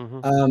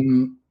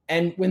 Mm-hmm.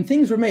 And when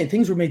things were made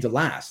to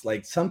last.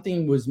 Like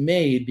something was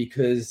made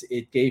because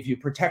it gave you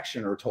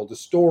protection or told a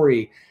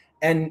story,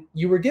 and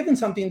you were given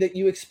something that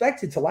you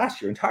expected to last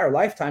your entire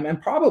lifetime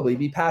and probably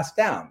be passed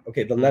down.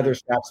 Okay, the leather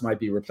straps might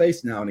be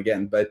replaced now and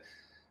again, but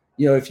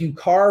if you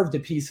carved a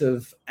piece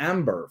of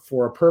amber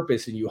for a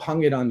purpose and you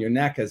hung it on your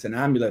neck as an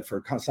amulet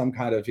for some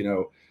kind of,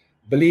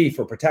 belief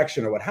or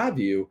protection or what have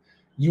you,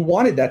 you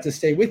wanted that to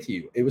stay with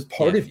you. It was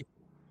part of you.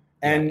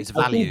 And it's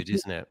valued,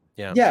 isn't it?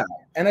 Yeah. Yeah.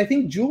 And I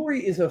think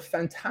jewelry is a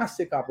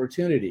fantastic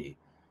opportunity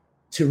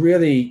to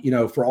really,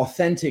 for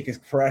authentic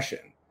expression.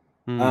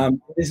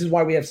 This is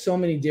why we have so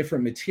many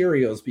different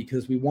materials,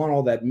 because we want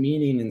all that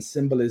meaning and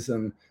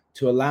symbolism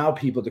to allow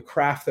people to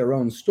craft their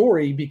own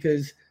story.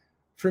 Because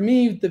for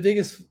me, the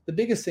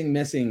biggest thing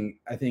missing,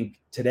 I think,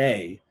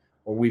 today,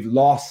 or we've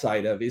lost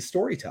sight of, is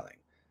storytelling.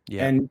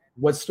 Yeah. And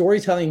what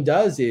storytelling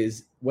does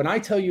is, when I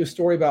tell you a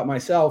story about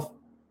myself,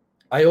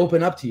 I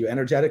open up to you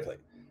energetically.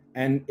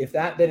 And if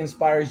that then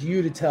inspires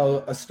you to tell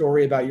a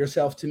story about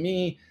yourself to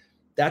me,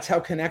 that's how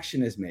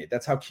connection is made.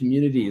 That's how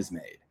community is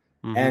made.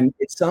 Mm-hmm. And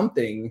it's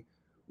something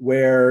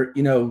where,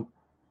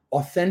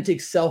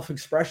 authentic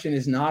self-expression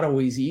is not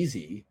always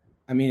easy.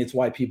 I mean, it's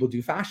why people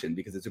do fashion,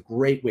 because it's a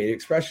great way to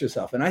express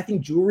yourself. And I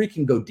think jewelry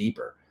can go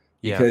deeper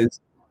because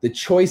the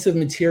choice of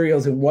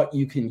materials and what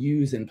you can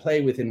use and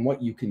play with and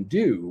what you can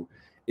do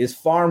is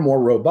far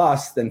more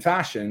robust than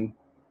fashion,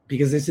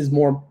 because this is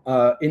more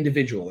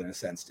individual in a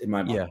sense, in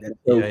my mind. And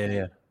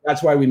so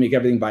that's why we make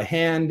everything by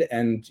hand.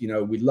 And, you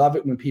know, we love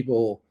it when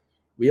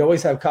we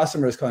always have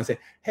customers come and say,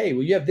 hey,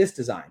 well, you have this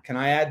design. Can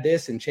I add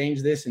this and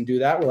change this and do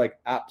that? We're like,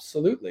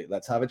 absolutely.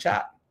 Let's have a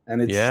chat. And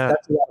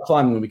that's a lot of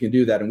fun when we can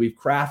do that. And we've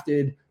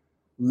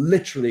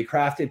literally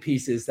crafted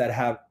pieces that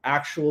have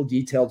actual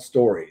detailed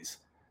stories,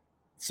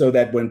 so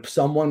that when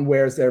someone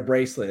wears their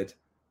bracelet,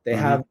 they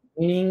have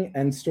meaning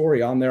and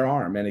story on their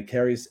arm, and it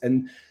carries.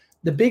 And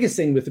the biggest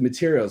thing with the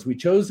materials, we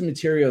chose the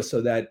materials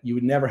so that you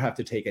would never have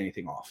to take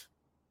anything off.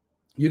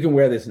 You can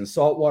wear this in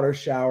saltwater,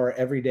 shower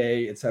every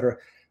day, etc.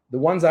 The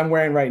ones I'm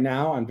wearing right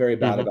now, I'm very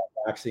bad about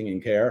waxing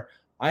and care.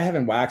 I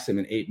haven't waxed them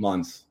in 8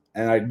 months,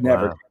 and I'd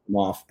never take them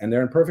off, and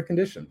they're in perfect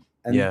condition.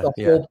 And the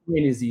whole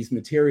point is these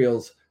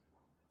materials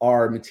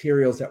are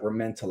materials that were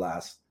meant to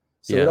last.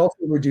 So it also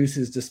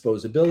reduces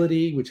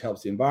disposability, which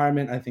helps the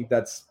environment. I think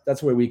that's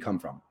where we come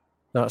from.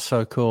 That's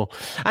so cool.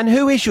 And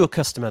who is your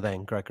customer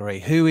then, Gregory?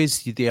 Who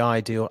is the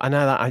ideal? I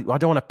know that I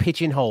don't want to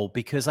pigeonhole,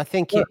 because I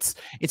think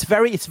it's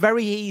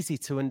very easy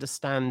to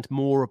understand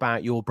more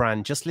about your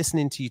brand. Just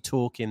listening to you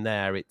talking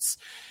there,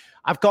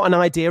 I've got an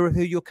idea of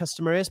who your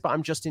customer is, but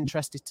I'm just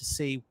interested to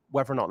see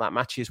whether or not that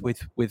matches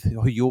with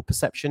who your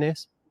perception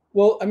is.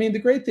 Well, I mean, the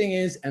great thing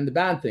is, and the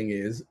bad thing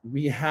is,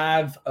 we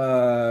have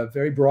a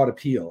very broad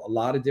appeal, a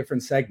lot of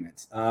different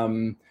segments.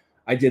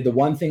 I did the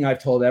one thing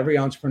I've told every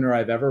entrepreneur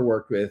I've ever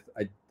worked with.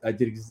 I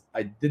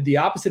did the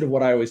opposite of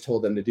what I always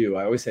told them to do.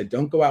 I always said,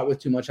 don't go out with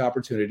too much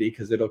opportunity,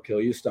 because it'll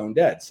kill you stone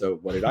dead. So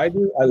what did I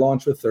do? I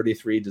launched with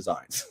 33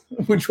 designs,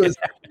 which was,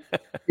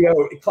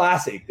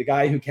 classic. The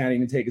guy who can't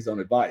even take his own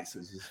advice. It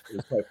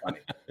was quite funny.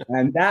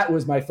 And that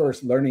was my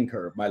first learning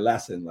curve, my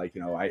lesson. Like,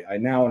 I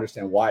now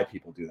understand why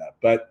people do that.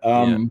 But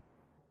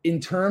in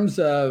terms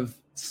of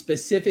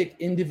specific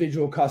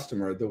individual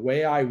customer, the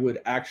way I would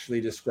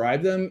actually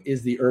describe them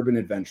is the urban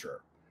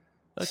adventurer.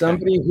 Okay.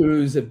 Somebody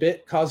who's a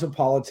bit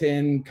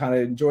cosmopolitan, kind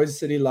of enjoys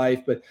city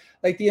life, but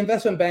like the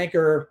investment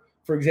banker,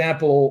 for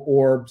example,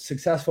 or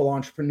successful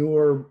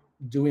entrepreneur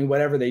doing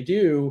whatever they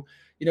do,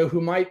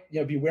 who might,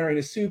 be wearing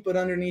a suit, but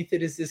underneath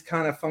it is this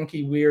kind of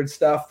funky, weird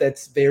stuff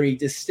that's very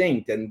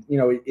distinct. And,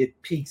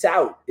 it peeks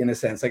out in a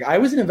sense. Like I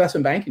was in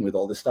investment banking with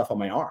all this stuff on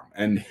my arm,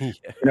 and,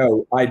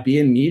 I'd be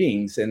in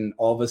meetings and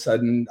all of a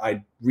sudden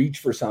I'd reach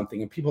for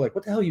something and people are like,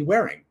 what the hell are you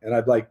wearing? And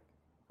I'd like,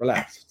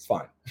 relax, it's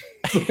fine.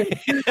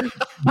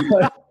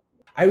 But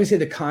I would say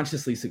the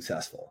consciously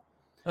successful.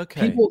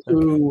 Okay. People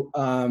who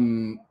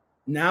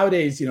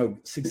nowadays,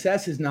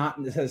 success is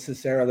not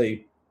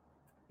necessarily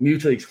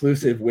mutually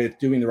exclusive with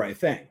doing the right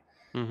thing.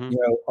 Mm-hmm.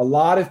 A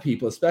lot of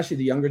people, especially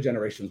the younger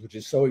generations, which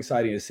is so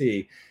exciting to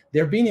see,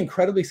 they're being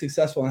incredibly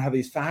successful and have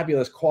these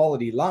fabulous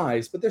quality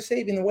lives, but they're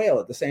saving the whale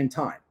at the same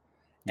time.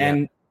 Yeah.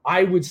 And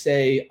I would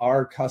say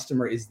our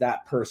customer is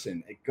that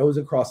person. It goes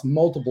across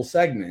multiple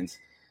segments,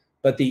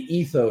 but the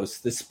ethos,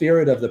 the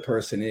spirit of the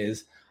person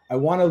is, I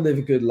want to live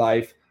a good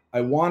life.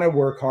 I want to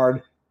work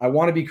hard. I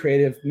want to be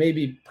creative,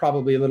 maybe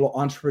probably a little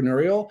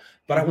entrepreneurial,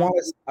 but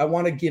I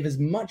want to give as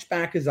much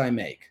back as I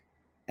make.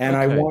 And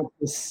I want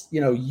to,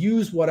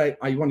 use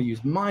I want to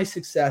use my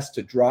success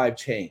to drive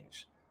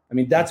change. I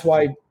mean, that's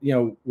why,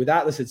 with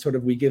Atlas, it's sort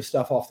of, we give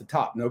stuff off the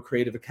top, no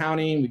creative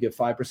accounting. We give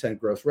 5%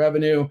 gross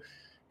revenue,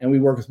 and we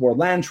work with World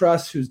Land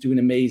Trust, who's doing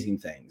amazing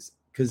things,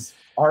 because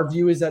our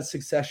view is that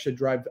success should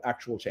drive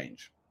actual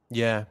change.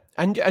 Yeah.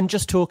 And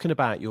just talking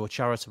about your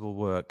charitable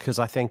work, because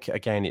I think,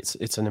 again,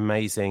 it's an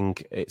amazing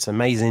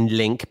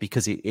link,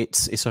 because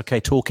it's okay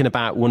talking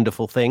about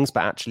wonderful things,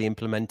 but actually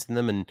implementing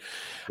them and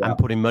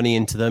putting money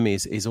into them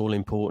is all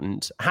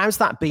important. How's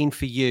that been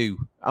for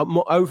you,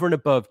 over and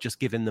above just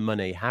giving the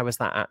money? How has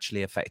that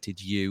actually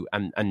affected you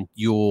and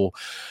your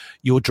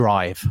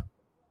drive?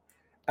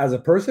 As a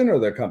person or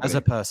their company? As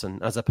a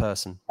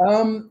person.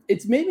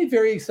 It's made me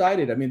very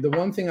excited. I mean, the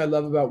one thing I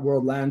love about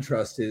World Land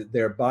Trust is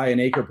their buy an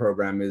acre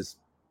program is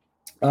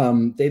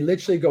they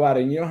literally go out,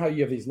 and how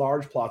you have these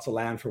large plots of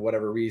land for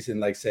whatever reason,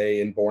 like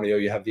say in Borneo,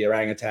 you have the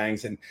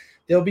orangutans, and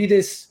there'll be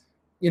this,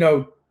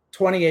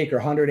 20 acre,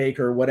 100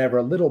 acre,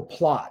 whatever, little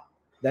plot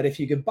that if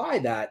you could buy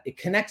that, it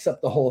connects up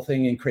the whole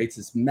thing and creates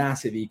this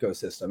massive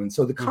ecosystem. And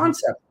so the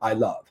concept I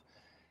love.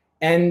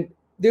 And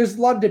there's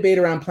a lot of debate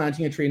around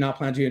planting a tree, not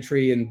planting a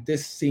tree. And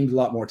this seems a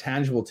lot more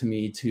tangible to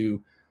me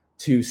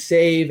to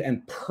save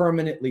and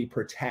permanently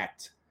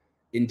protect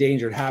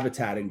endangered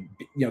habitat, and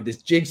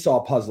this jigsaw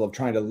puzzle of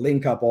trying to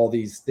link up all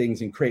these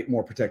things and create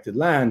more protected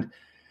land.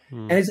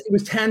 And it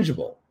was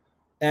tangible.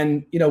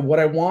 And what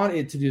I want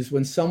it to do is,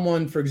 when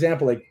someone, for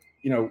example, like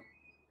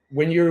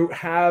when you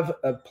have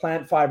a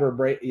plant fiber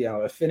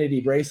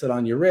affinity bracelet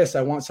on your wrist,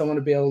 I want someone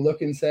to be able to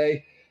look and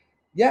say,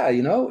 yeah,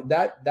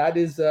 that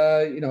is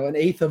an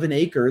eighth of an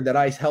acre that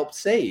I helped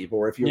save.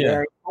 Or if you're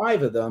wearing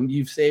 5 of them,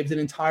 you've saved an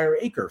entire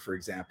acre, for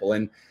example.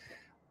 And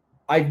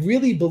I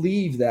really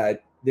believe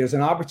that there's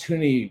an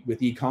opportunity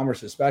with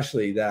e-commerce,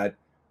 especially, that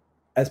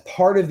as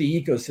part of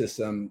the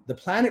ecosystem, the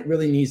planet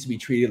really needs to be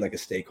treated like a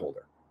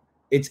stakeholder.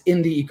 It's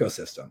in the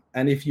ecosystem.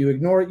 And if you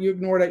ignore it, you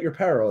ignore it at your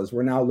peril, as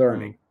we're now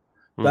learning.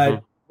 Mm-hmm.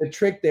 But the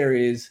trick there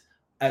is,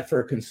 for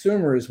a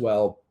consumer as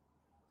well,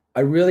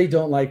 I really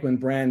don't like when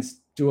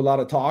brands do a lot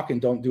of talk and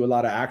don't do a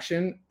lot of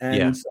action.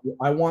 And so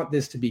I want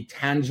this to be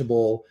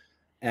tangible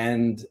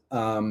and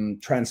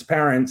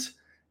transparent.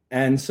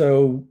 And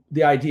so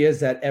the idea is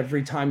that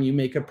every time you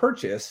make a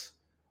purchase,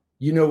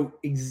 you know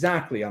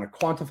exactly, on a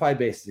quantified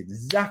basis,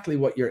 exactly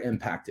what your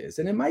impact is.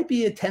 And it might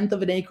be 1/10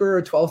 of an acre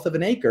or 1/12 of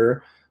an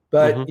acre,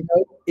 but you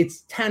know,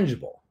 it's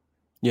tangible.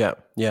 Yeah,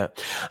 yeah.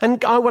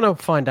 And I want to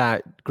find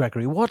out,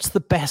 Gregory, what's the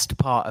best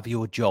part of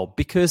your job?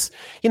 Because,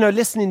 you know,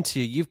 listening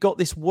to you, you've got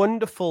this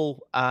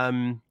wonderful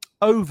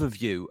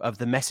overview of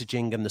the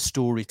messaging and the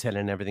storytelling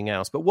and everything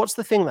else. But what's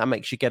the thing that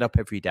makes you get up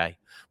every day?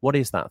 What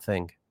is that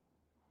thing?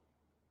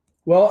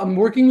 Well, I'm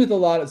working with a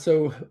lot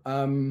of,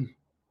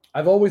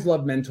 I've always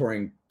loved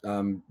mentoring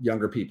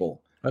younger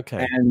people.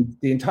 Okay. And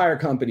the entire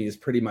company is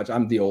pretty much,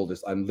 I'm the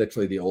oldest. I'm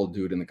literally the old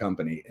dude in the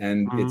company.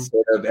 And it's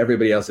sort of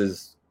everybody else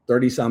is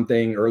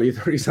 30-something, early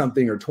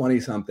 30-something, or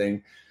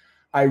 20-something.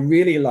 I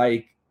really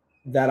like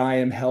that I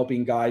am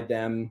helping guide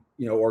them,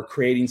 you know, or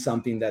creating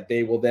something that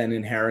they will then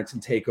inherit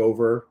and take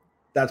over.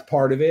 That's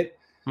part of it.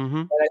 But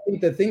I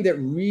think the thing that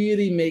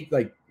really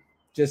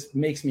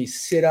makes me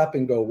sit up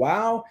and go,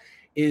 wow,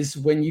 is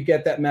when you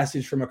get that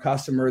message from a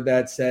customer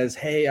that says,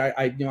 hey,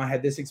 I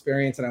had this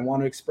experience and I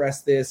want to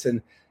express this,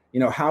 and you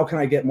know, how can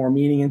I get more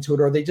meaning into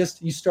it? Or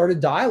you start a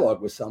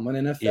dialogue with someone,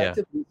 and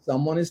effectively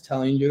someone is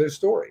telling you their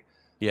story.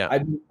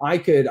 Yeah. I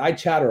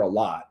chatter a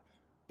lot,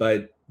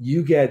 but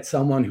you get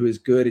someone who is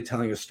good at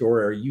telling a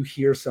story, or you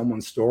hear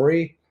someone's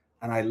story.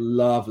 And I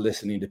love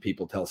listening to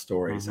people tell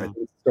stories. I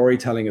think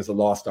storytelling is a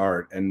lost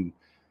art. And,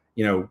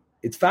 you know,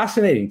 it's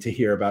fascinating to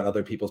hear about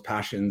other people's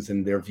passions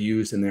and their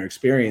views and their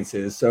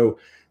experiences. So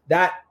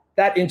that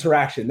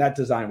interaction, that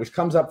design, which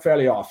comes up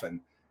fairly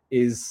often,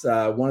 is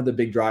one of the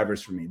big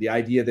drivers for me. The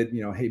idea that,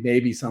 you know, hey,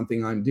 maybe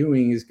something I'm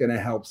doing is going to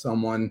help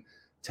someone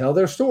tell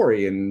their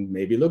story and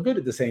maybe look good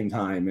at the same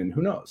time. And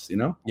who knows, you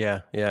know?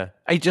 Yeah, yeah.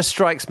 It just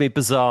strikes me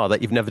bizarre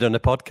that you've never done a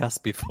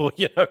podcast before,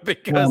 you know,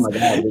 because, oh my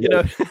God, you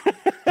know,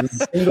 it's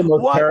the single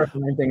most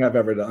terrifying thing I've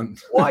ever done.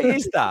 Why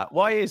is that?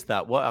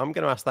 I'm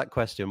going to ask that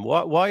question.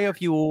 Why have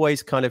you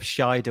always kind of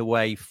shied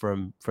away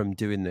from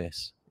doing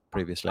this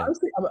previously?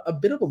 Honestly, I'm a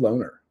bit of a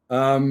loner.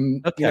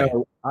 Okay. You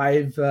know,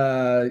 I've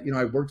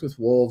worked with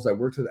wolves, I've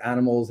worked with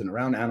animals and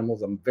around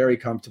animals. I'm very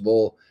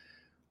comfortable,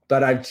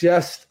 but I've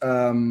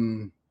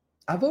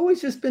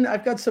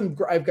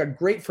got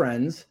great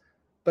friends,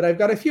 but I've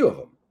got a few of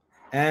them.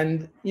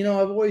 And, you know,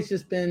 I've always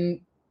just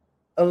been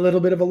a little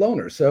bit of a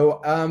loner.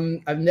 So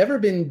I've never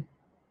been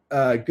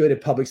good at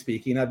public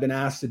speaking. I've been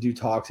asked to do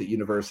talks at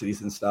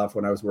universities and stuff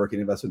when I was working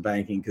in investment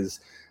banking,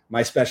 because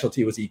my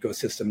specialty was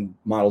ecosystem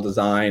model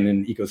design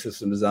and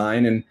ecosystem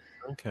design. And,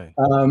 okay.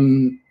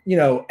 You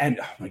know, and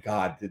oh my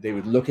God, they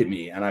would look at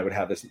me and I would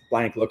have this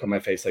blank look on my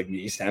face, like,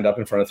 me stand up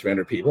in front of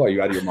 300 people. Are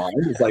you out of your mind?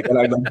 It's like, and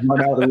I'd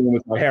run out of the room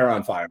with my hair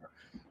on fire.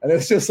 And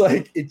it's just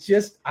like,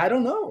 I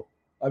don't know.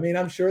 I mean,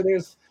 I'm sure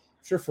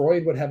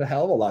Freud would have a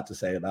hell of a lot to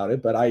say about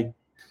it, but I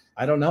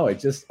don't know. It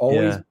just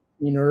always makes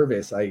me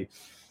nervous. You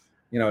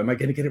know, am I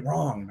going to get it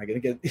wrong? Am I going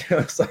to get, you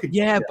know, it's like,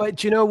 but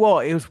do you know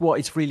what?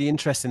 It's really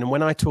interesting. And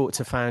when I talk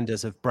to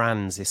founders of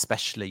brands,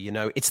 especially, you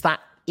know, it's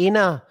that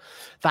inner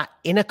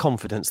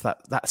confidence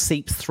that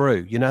seeps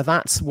through. You know,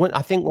 that's when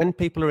I think when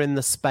people are in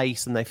the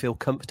space and they feel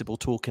comfortable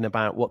talking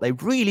about what they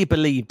really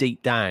believe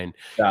deep down,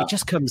 it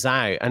just comes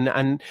out.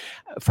 And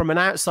from an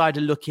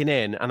outsider looking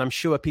in, and I'm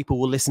sure people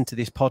will listen to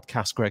this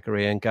podcast,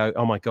 Gregory, and go,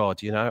 oh my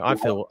God, you know, I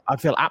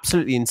feel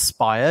absolutely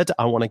inspired.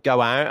 I want to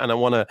go out and I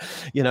want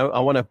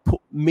to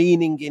put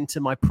meaning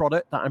into my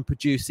product that I'm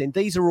producing.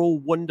 These are all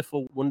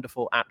wonderful,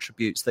 wonderful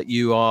attributes that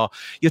you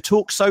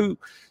talk so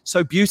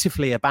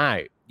beautifully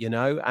about, you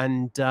know,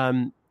 and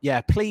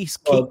please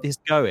keep this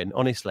going,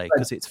 honestly,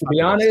 because it's fabulous. To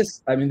be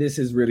honest, I mean, this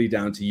is really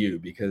down to you,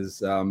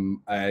 because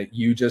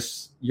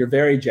you're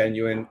very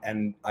genuine,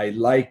 and I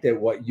like that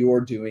what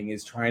you're doing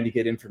is trying to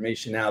get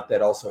information out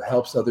that also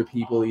helps other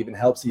people, even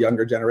helps the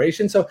younger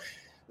generation. So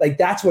like,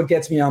 that's what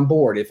gets me on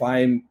board. If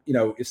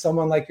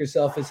someone like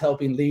yourself is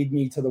helping lead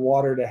me to the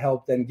water to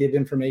help then give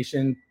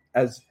information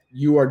as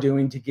you are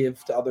doing to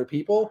give to other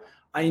people,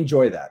 I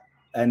enjoy that.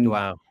 And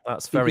wow,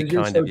 that's very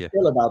kind of you.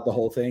 Chill about the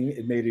whole thing.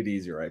 It made it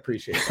easier. I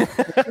appreciate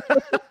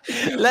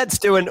it. Let's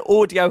do an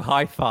audio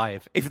high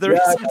five. If there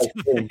is such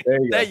a thing.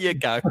 There you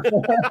go.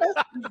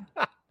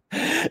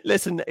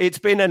 Listen, it's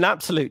been an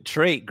absolute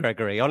treat,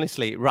 Gregory.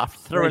 Honestly, I've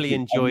thoroughly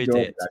enjoyed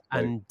it.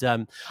 And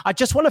I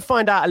just want to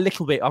find out a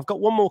little bit. I've got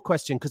one more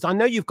question, because I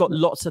know you've got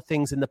lots of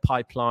things in the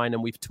pipeline,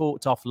 and we've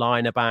talked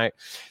offline about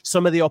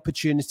some of the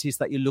opportunities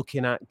that you're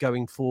looking at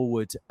going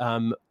forward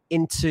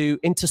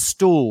into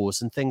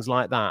stores and things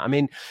like that. I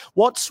mean,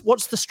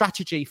 what's the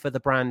strategy for the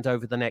brand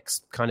over the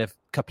next kind of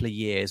couple of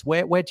years?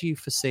 Where do you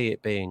foresee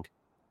it being?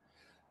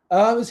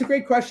 It's a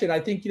great question. I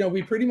think,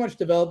 we pretty much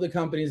developed the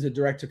company as a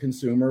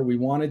direct-to-consumer. We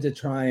wanted to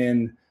try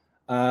and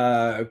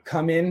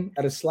come in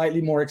at a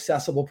slightly more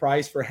accessible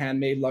price for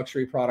handmade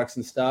luxury products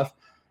and stuff.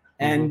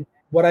 And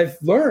what I've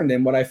learned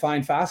and what I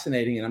find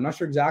fascinating, and I'm not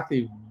sure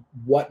exactly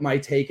what my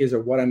take is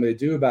or what I'm going to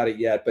do about it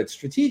yet, but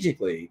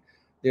strategically,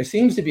 there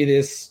seems to be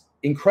this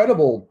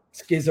incredible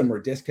schism or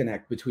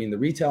disconnect between the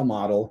retail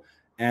model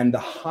and the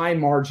high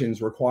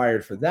margins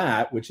required for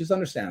that, which is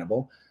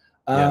understandable,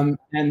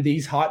 and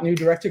these hot new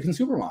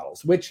direct-to-consumer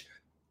models, which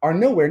are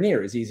nowhere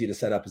near as easy to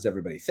set up as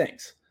everybody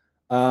thinks.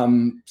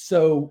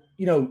 So,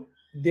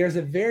 it's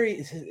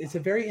a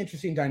very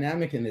interesting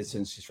dynamic in this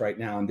instance right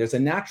now, and there's a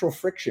natural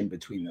friction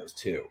between those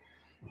two.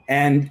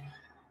 And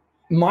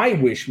my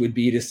wish would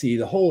be to see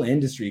the whole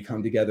industry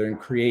come together and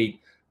create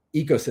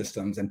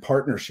ecosystems and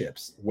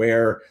partnerships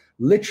where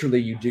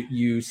literally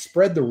you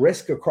spread the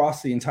risk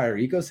across the entire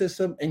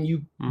ecosystem and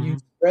you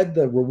spread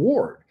the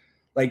reward.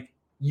 Like,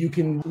 you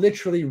can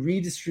literally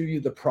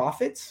redistribute the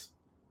profits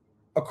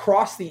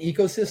across the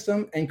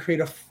ecosystem and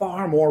create a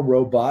far more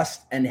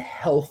robust and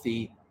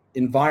healthy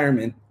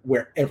environment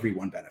where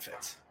everyone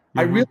benefits.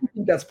 I really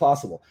think that's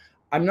possible.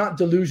 I'm not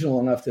delusional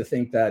enough to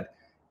think that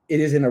it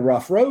is in a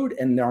rough road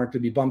and there aren't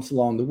going to be bumps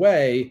along the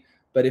way.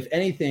 But if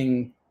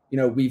anything,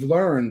 we've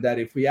learned that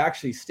if we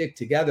actually stick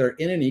together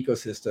in an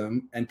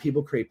ecosystem and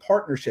people create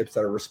partnerships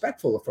that are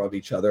respectful of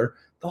each other,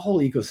 the whole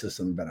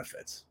ecosystem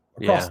benefits.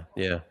 Yeah.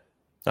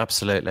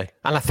 Absolutely.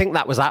 And I think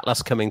that was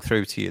Atlas coming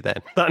through to you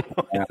then.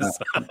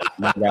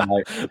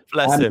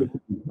 Bless him.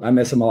 I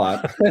miss him a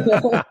lot.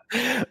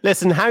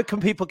 Listen, how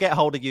can people get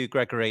hold of you,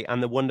 Gregory,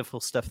 and the wonderful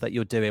stuff that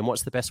you're doing?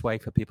 What's the best way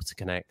for people to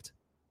connect?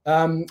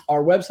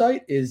 Our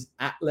website is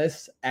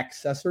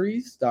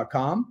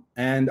atlasaccessories.com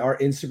and our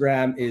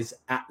Instagram is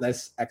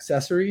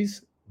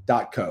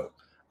atlasaccessories.co.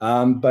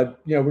 But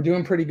we're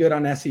doing pretty good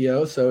on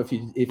SEO. So if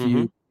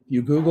you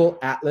Google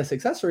Atlas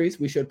Accessories,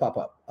 we should pop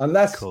up.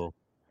 Unless cool.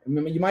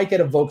 You might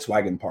get a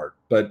Volkswagen part,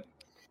 but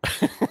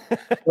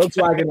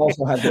Volkswagen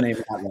also has the name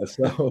Atlas.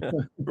 So.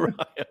 Right,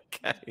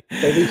 okay.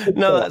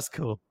 No, that's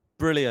cool.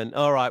 Brilliant.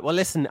 All right. Well,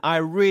 listen, I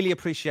really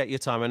appreciate your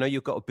time. I know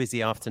you've got a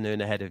busy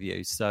afternoon ahead of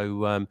you.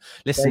 So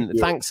listen,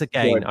 thanks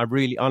again.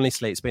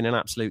 Honestly, it's been an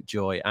absolute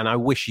joy. And I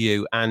wish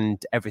you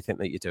and everything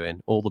that you're doing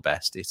all the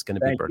best. It's going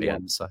to be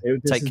brilliant. So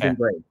take care.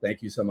 Great.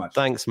 Thank you so much.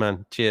 Thanks,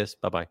 man. Cheers.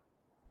 Bye-bye.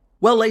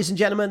 Well, ladies and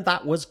gentlemen,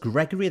 that was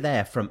Gregory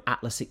there from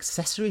Atlas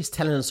Accessories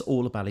telling us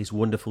all about his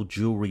wonderful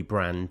jewellery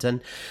brand.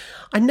 And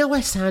I know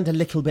I sound a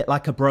little bit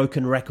like a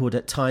broken record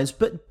at times,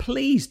 but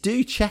please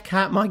do check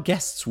out my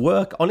guests'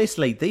 work.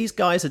 Honestly, these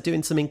guys are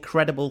doing some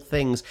incredible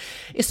things,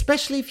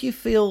 especially if you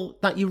feel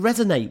that you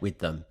resonate with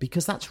them,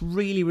 because that's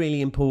really,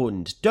 really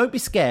important. Don't be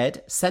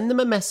scared. Send them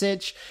a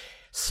message.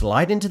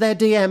 Slide into their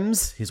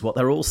DMs is what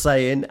they're all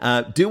saying.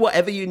 Do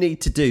whatever you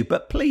need to do,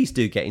 but please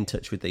do get in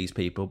touch with these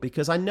people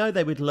because I know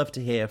they would love to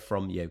hear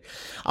from you.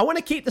 I want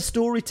to keep the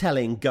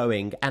storytelling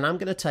going, and I'm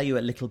going to tell you a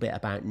little bit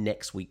about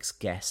next week's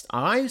guest.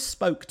 I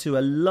spoke to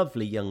a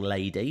lovely young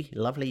lady,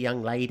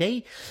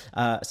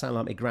 sound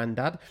like my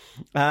granddad.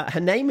 Her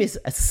name is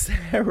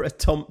Sarah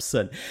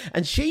Thompson,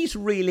 and she's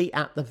really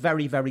at the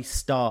very, very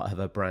start of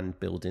her brand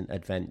building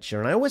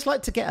adventure. And I always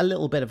like to get a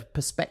little bit of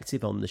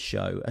perspective on the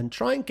show and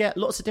try and get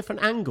lots of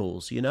different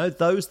angles,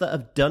 those that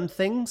have done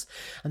things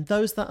and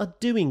those that are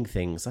doing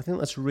things. I think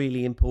that's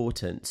really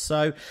important.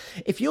 So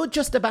if you're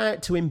just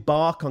about to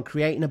embark on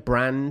creating a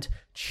brand,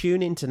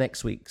 tune into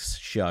next week's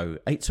show.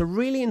 It's a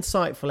really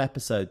insightful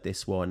episode,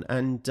 this one,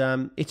 and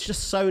it's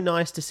just so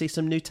nice to see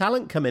some new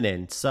talent coming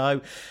in.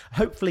 So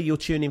hopefully you'll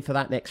tune in for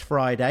that next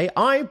Friday.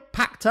 I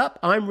packed up.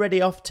 I'm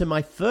ready off to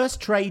my first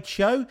trade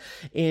show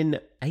in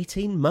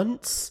 18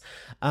 months.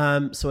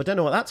 So I don't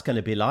know what that's going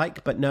to be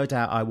like, but no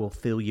doubt I will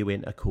fill you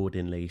in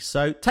accordingly.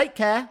 So take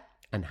care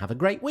and have a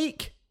great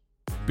week.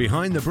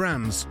 Behind the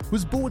Brands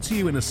was brought to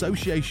you in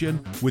association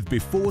with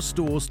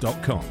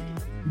beforestores.com.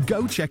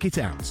 Go check it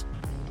out.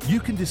 You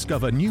can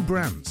discover new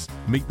brands,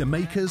 meet the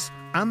makers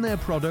and their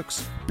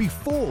products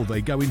before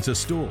they go into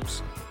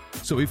stores.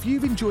 So if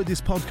you've enjoyed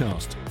this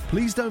podcast,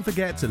 please don't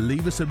forget to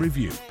leave us a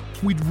review.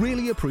 We'd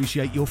really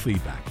appreciate your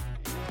feedback.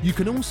 You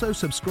can also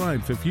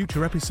subscribe for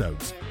future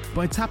episodes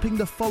by tapping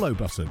the follow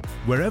button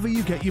wherever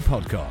you get your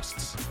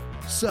podcasts.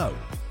 So,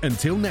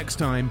 until next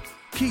time,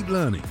 keep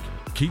learning,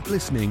 keep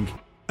listening,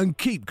 and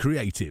keep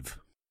creative.